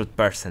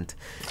 100%.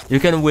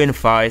 You can win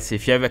fights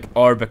if you have an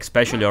orb,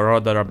 especially, or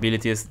other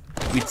abilities.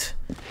 With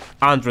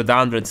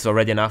 100 is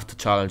already enough to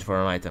challenge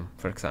for an item,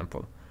 for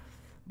example.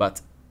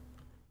 But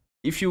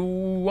if you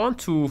want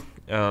to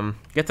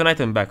get an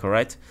item back,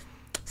 alright?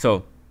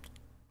 So,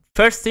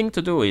 first thing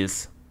to do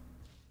is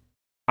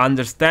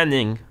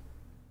understanding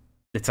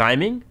the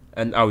timing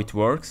and how it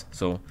works.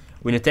 So,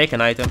 when you take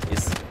an item,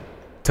 it's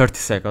 30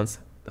 seconds.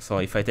 So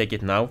if I take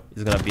it now,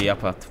 it's gonna be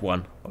up at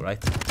 1,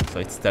 alright? So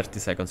it's 30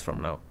 seconds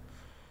from now.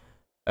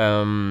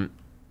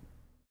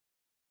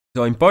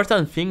 The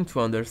important thing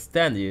to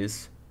understand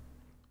is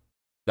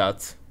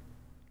that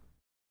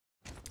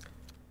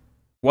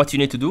what you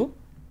need to do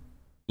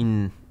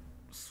in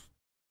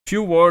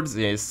few words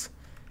is,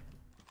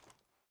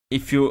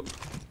 if you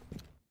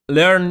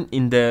learn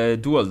in the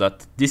duel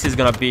that this is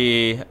gonna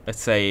be,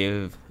 let's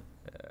say,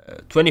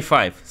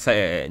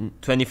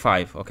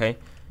 25, okay?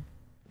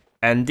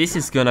 And this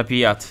is gonna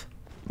be at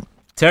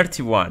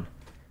 31.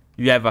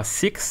 You have a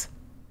 6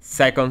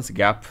 seconds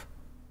gap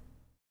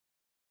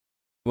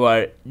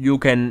where you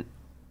can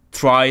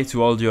try to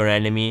hold your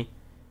enemy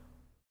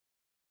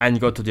and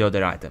go to the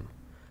other item.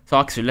 So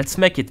actually, let's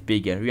make it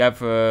bigger. You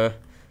have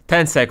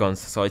 10 seconds,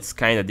 so it's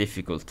kinda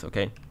difficult,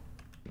 okay?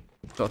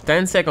 So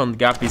 10-second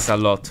gap is a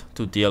lot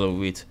to deal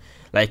with.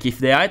 Like, if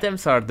the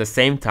items are the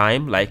same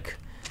time, like,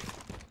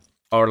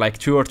 or like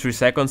 2 or 3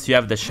 seconds, you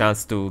have the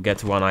chance to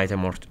get one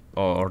item or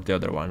the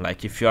other one.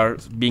 Like, if you are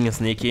being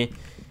sneaky,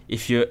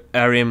 if you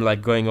hear him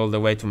like going all the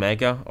way to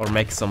Mega or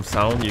make some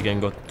sound, you can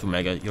go to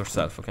Mega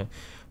yourself, okay?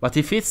 But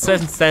if it's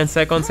 10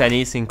 seconds and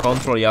he's in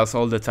control, he has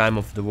all the time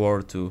of the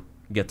world to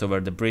get over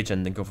the bridge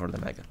and then go for the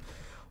Mega.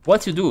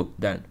 What you do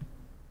then?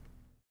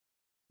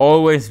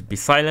 Always be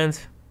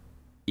silent.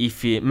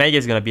 If Mega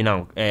is gonna be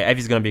now, F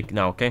is gonna be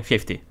now, okay?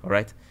 50,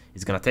 alright?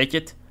 He's gonna take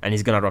it and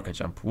he's gonna rocket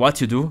jump. What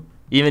you do,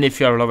 even if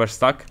you are lower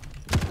stuck,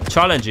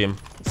 challenge him,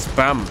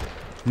 spam,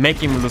 make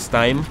him lose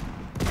time.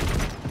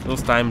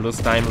 Lose time.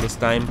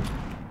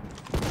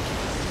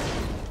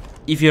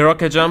 If he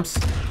rocket jumps,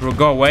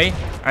 go away,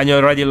 and you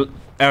already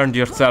earned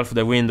yourself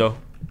the window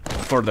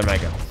for the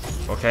Mega,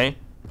 okay?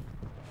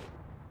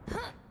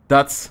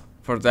 That's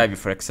for the heavy,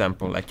 for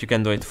example. Like, you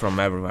can do it from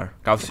everywhere.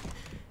 Cause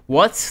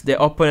what the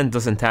opponent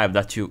doesn't have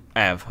that you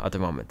have at the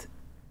moment?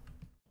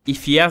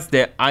 If he has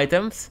the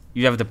items,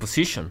 you have the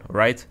position,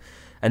 right?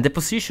 And the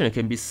position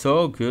can be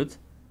so good,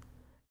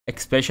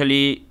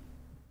 especially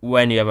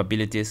when you have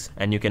abilities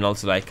and you can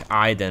also like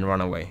hide and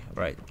run away,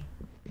 right?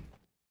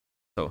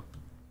 So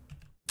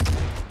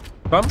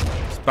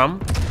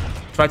spam,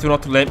 try to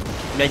not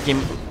make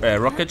him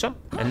rocket jump,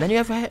 and then you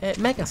have a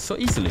Mega so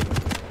easily.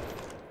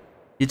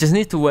 You just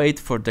need to wait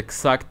for the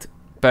exact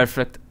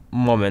perfect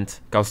moment,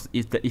 because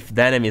if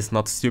the enemy is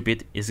not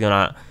stupid, he's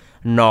gonna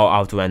know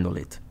how to handle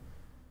it.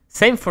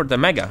 Same for the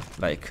Mega.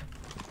 Like,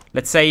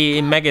 let's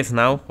say Mega is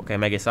now, okay,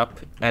 Mega is up,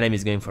 enemy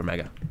is going for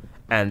Mega,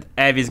 and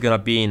Heavy is gonna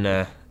be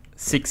in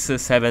 6,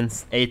 7,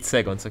 8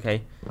 seconds,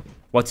 okay?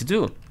 What you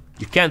do?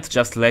 You can't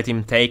just let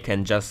him take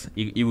and just,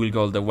 he will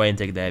go all the way and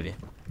take the Heavy.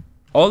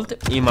 Hold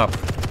him up.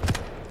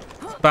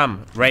 Spam,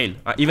 rail.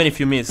 Even if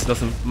you miss,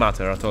 doesn't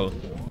matter at all.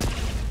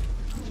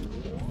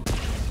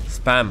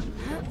 Spam.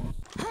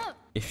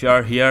 If you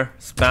are here,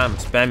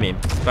 spam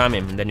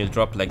him, and then you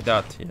drop like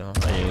that, you know,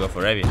 and you go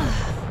for Heavy.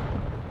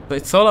 So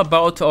it's all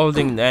about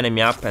holding the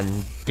enemy up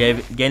and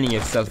gaining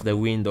yourself the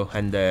window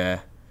and the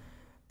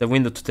the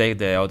window to take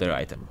the other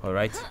item. All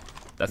right,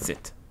 that's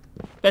it.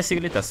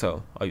 Basically, that's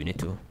all you need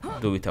to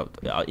do without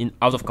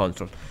out of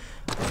control.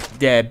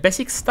 The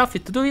basic stuff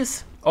to do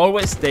is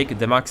always take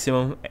the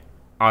maximum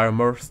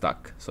armor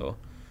stack. So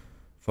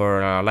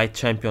for a light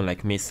champion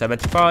like me,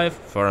 75,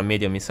 for a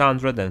medium is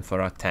 100, and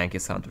for a tank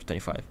is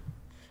 125.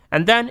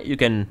 And then you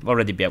can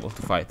already be able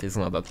to fight. It's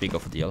not that big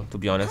of a deal, to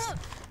be honest.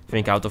 I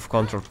think out of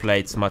control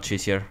play it's much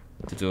easier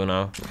to do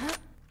now.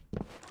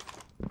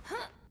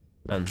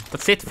 And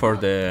that's it for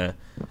the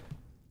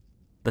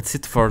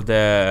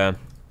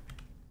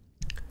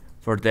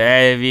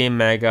heavy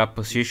mega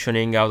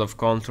positioning, out of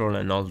control,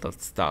 and all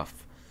that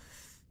stuff.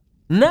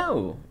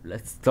 Now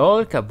let's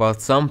talk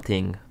about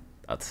something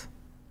that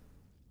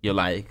you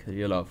like,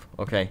 you love.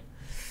 Okay,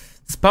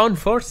 spawn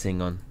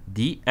forcing on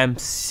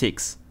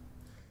DM6.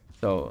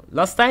 So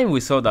last time we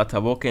saw that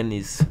AWOKEN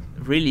is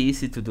really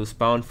easy to do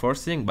spawn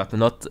forcing, but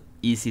not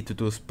easy to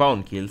do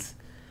spawn kills.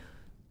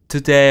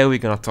 Today we're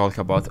gonna talk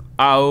about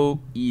how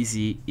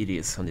easy it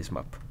is on this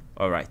map.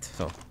 Alright,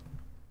 so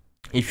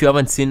if you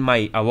haven't seen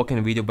my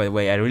AWOKEN video, by the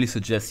way, I really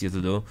suggest you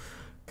to do,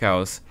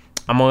 because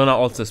I'm gonna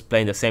also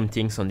explain the same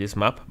things on this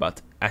map,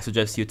 but I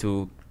suggest you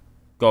to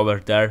go over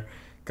there,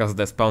 because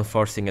the spawn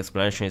forcing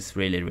explanation is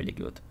really, really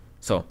good.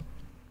 So,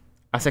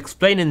 as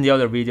explained in the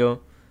other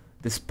video,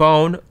 the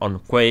spawn on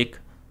Quake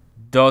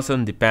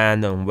doesn't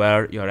depend on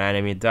where your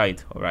enemy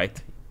died, alright?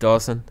 It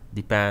doesn't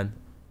depend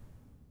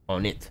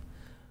on it.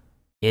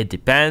 It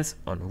depends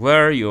on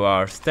where you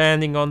are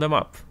standing on the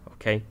map,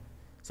 okay?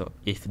 So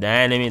if the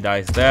enemy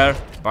dies there,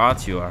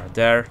 but you are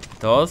there,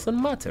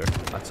 doesn't matter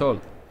at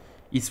all.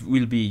 It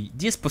will be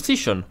this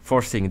position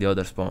forcing the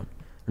other spawn,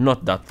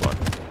 not that one,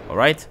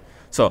 alright?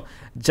 So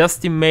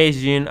just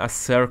imagine a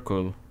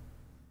circle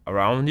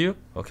around you,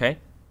 okay?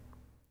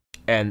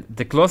 And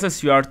the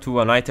closest you are to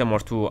an item or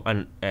to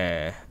an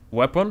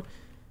weapon,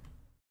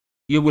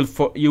 you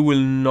will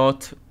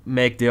not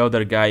make the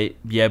other guy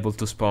be able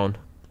to spawn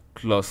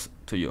close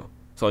to you.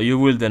 So you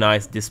will deny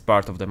this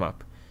part of the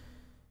map.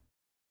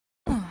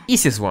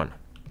 Easiest one.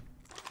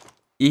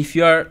 If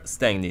you are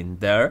standing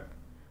there,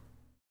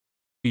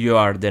 you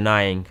are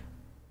denying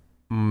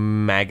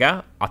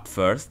mega at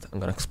first. I'm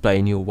gonna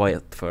explain you why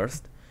at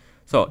first.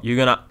 So you're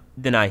gonna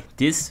deny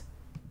this,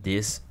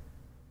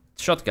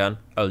 shotgun,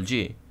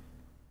 LG,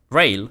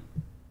 rail,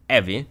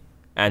 heavy,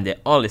 and the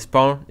only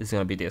spawn is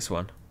gonna be this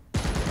one.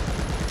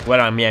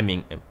 Where I'm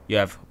aiming, you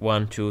have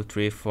 1, 2,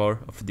 3, 4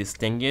 of these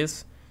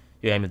thingies.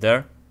 You aim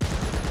there,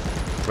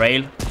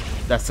 rail,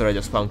 that's already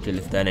a spawn kill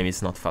if the enemy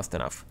is not fast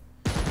enough.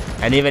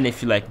 And even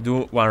if you like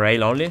do one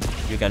rail only,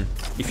 you can,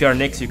 if you're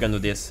NYX, you can do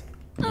this.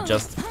 You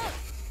just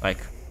like,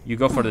 you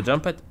go for the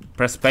jump pad,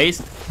 press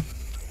space,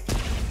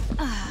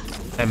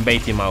 and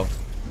bait him out.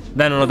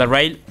 Then another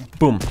rail,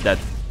 boom, dead.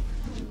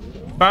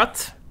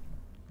 But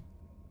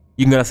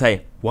you're gonna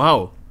say,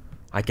 wow,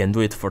 I can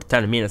do it for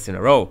 10 minutes in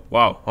a row.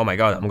 Wow, oh my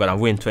god, I'm gonna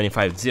win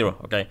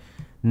 25-0, okay?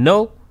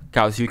 No,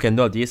 cause you can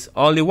do this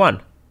only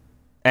one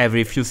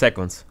every few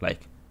seconds, like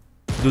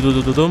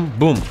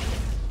boom.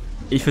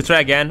 If you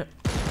try again,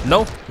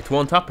 no, it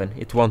won't happen.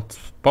 It won't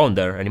spawn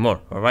there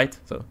anymore, alright?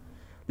 So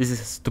this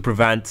is to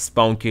prevent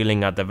spawn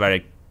killing at a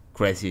very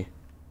crazy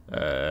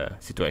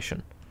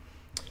situation.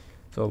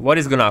 So what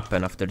is gonna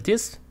happen after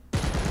this?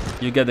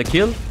 You get the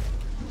kill.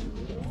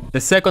 The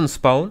second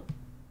spawn,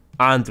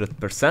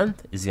 100%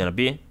 is gonna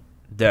be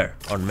there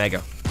on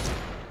Mega.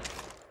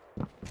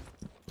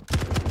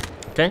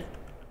 Okay?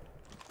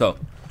 So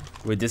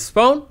with this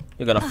spawn,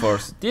 you're gonna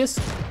force this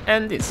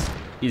and this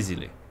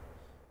easily.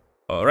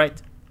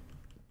 Alright.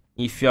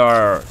 If you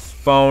are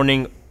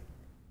spawning,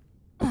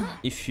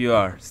 if you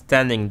are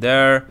standing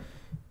there,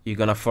 you're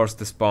gonna force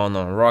the spawn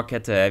on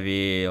rocket,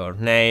 heavy, or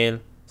nail.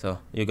 So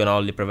you're gonna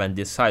only prevent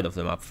this side of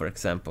the map, for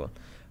example.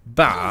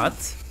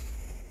 But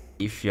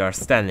if you are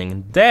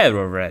standing there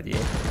already,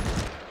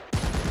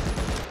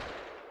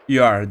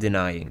 you are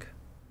denying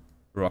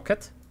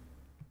rocket,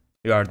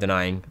 you are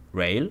denying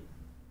rail,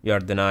 you are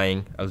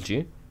denying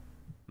LG,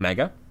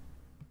 Mega,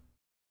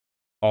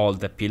 all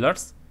the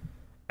pillars,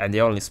 and the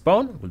only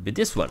spawn will be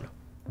this one.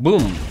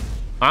 Boom!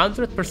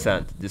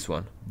 100% this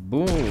one.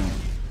 Boom!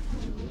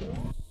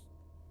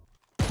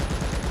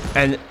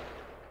 And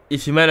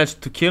if you manage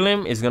to kill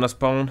him, he's gonna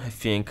spawn, I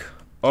think,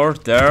 or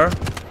there,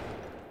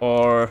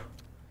 or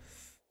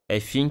I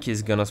think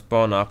he's gonna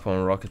spawn up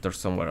on rocket or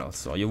somewhere else.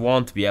 So you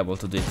won't be able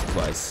to do it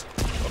twice,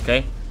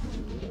 okay?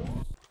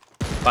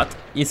 But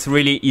it's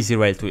really easy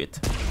way to it.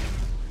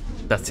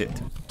 That's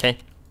it, okay?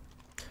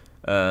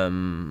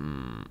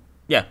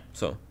 Yeah,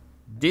 so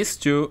these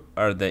two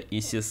are the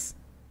easiest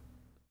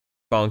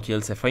spawn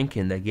kills, I think,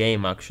 in the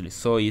game, actually.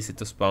 So easy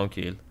to spawn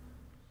kill.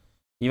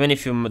 Even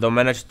if you don't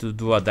manage to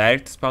do a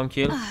direct spawn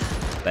kill,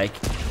 like,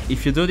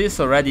 if you do this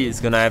already, it's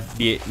gonna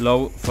be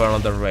low for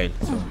another rail.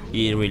 So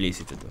it's really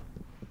easy to do.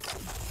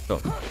 So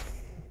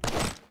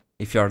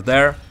if you're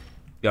there,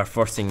 you are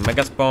forcing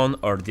Mega Spawn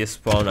or this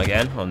spawn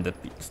again on the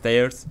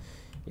stairs.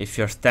 If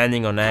you're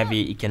standing on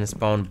heavy, it can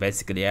spawn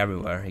basically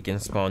everywhere. It can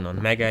spawn on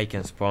Mega, it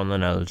can spawn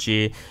on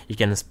LG, it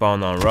can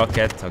spawn on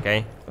rocket,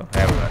 okay? So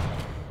everywhere.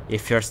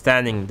 If you're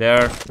standing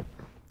there,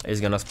 it's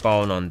gonna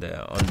spawn on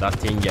that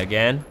thing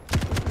again.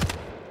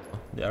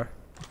 There.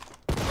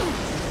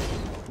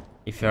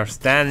 If you're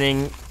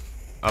standing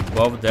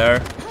above there,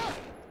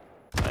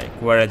 like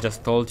where I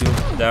just told you,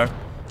 there,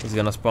 it's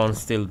gonna spawn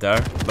still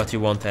there, but you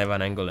won't have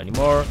an angle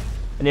anymore.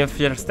 And if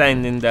you're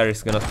standing there,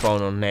 it's gonna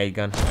spawn on nail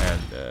gun,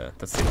 and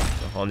that's it,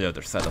 so on the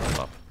other side of the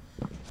map.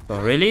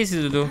 So really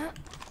easy to do.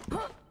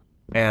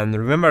 And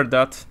remember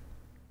that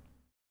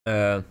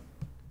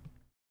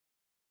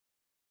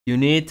you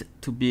need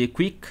to be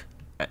quick,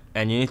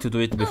 and you need to do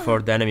it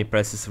before the enemy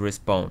presses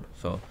respawn.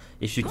 So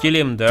if you kill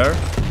him there,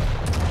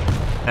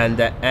 and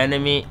the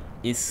enemy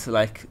is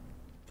like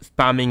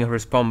spamming a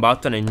respawn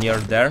button and you're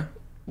there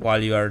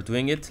while you are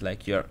doing it,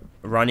 like you're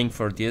running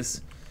for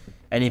this,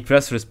 and he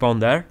press respawn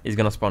there, it's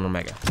gonna spawn on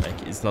Mega.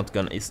 Like it's not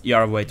gonna, you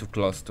are way too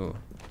close to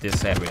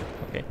this area.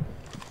 Okay.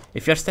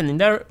 If you're standing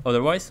there,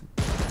 otherwise,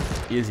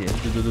 easy.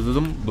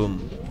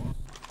 Boom.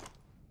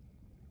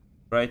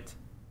 Right.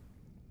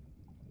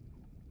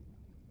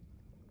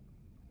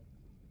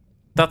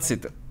 That's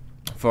it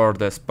for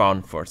the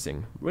spawn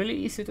forcing. Really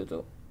easy to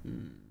do.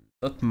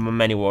 Not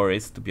many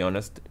worries, to be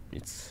honest.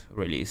 It's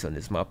really easy on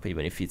this map,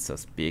 even if it's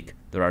as big.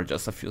 There are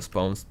just a few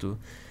spawns to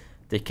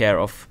take care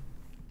of.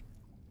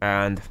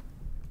 And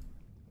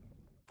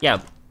yeah,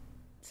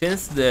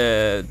 since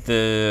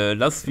the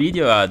last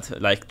video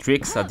had like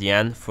tricks at the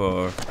end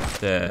for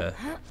the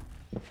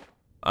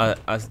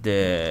as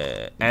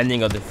the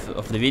ending of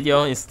the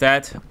video,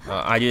 instead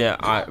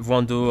I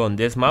won't do on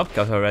this map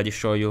because I already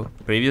showed you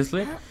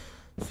previously.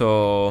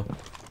 So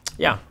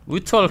yeah, we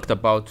talked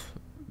about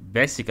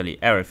basically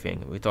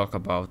everything. We talked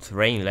about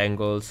rail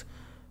angles,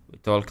 we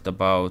talked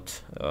about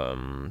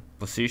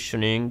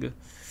positioning,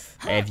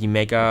 heavy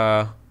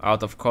mega,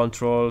 out of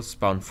control,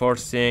 spawn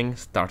forcing,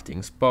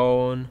 starting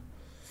spawn,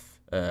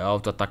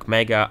 auto attack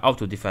mega,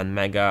 auto defend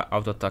mega,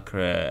 auto attack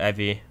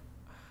heavy,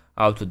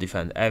 auto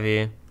defend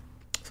heavy.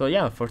 So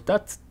yeah, for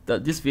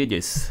this video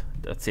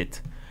that's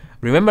it.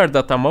 Remember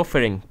that I'm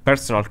offering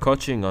personal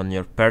coaching on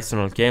your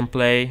personal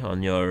gameplay,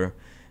 on your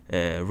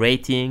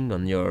rating,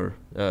 on your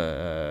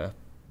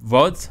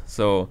VODs.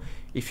 So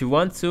if you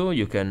want to,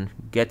 you can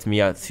get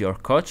me as your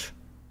coach.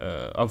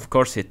 Of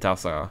course it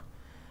has a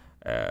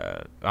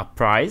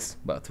price,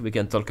 but we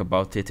can talk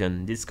about it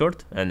in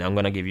Discord, and I'm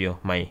gonna give you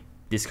my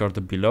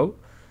Discord below.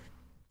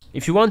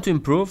 If you want to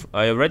improve,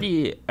 I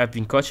already have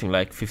been coaching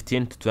like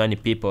 15 to 20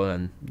 people,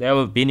 and they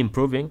have been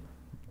improving.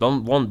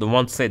 Don't want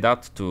to say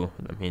that to,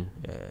 I mean,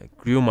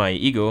 grew my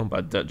ego,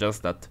 but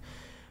just that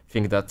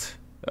think that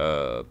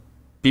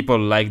people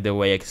like the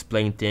way I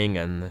explain things,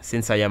 and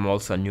since I am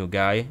also a new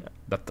guy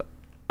that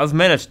has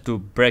managed to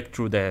break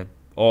through the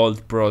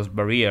old pros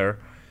barrier,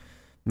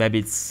 maybe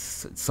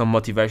it's some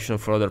motivation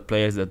for other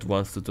players that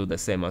wants to do the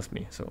same as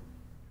me. So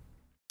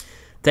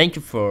thank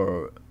you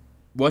for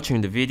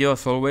watching the video.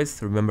 As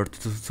always, remember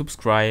to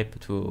subscribe,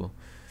 to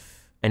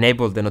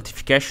enable the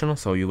notification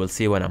so you will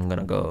see when I'm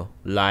gonna go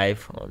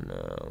live on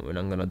when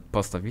I'm gonna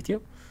post a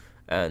video.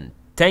 And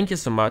thank you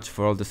so much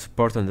for all the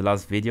support on the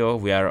last video.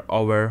 We are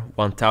over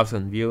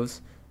 1000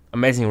 views.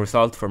 Amazing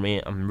result for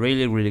me. I'm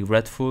really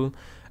grateful,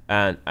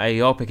 and I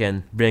hope I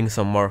can bring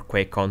some more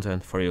Quake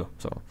content for you.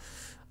 So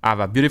have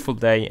a beautiful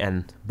day,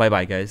 and bye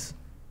bye guys.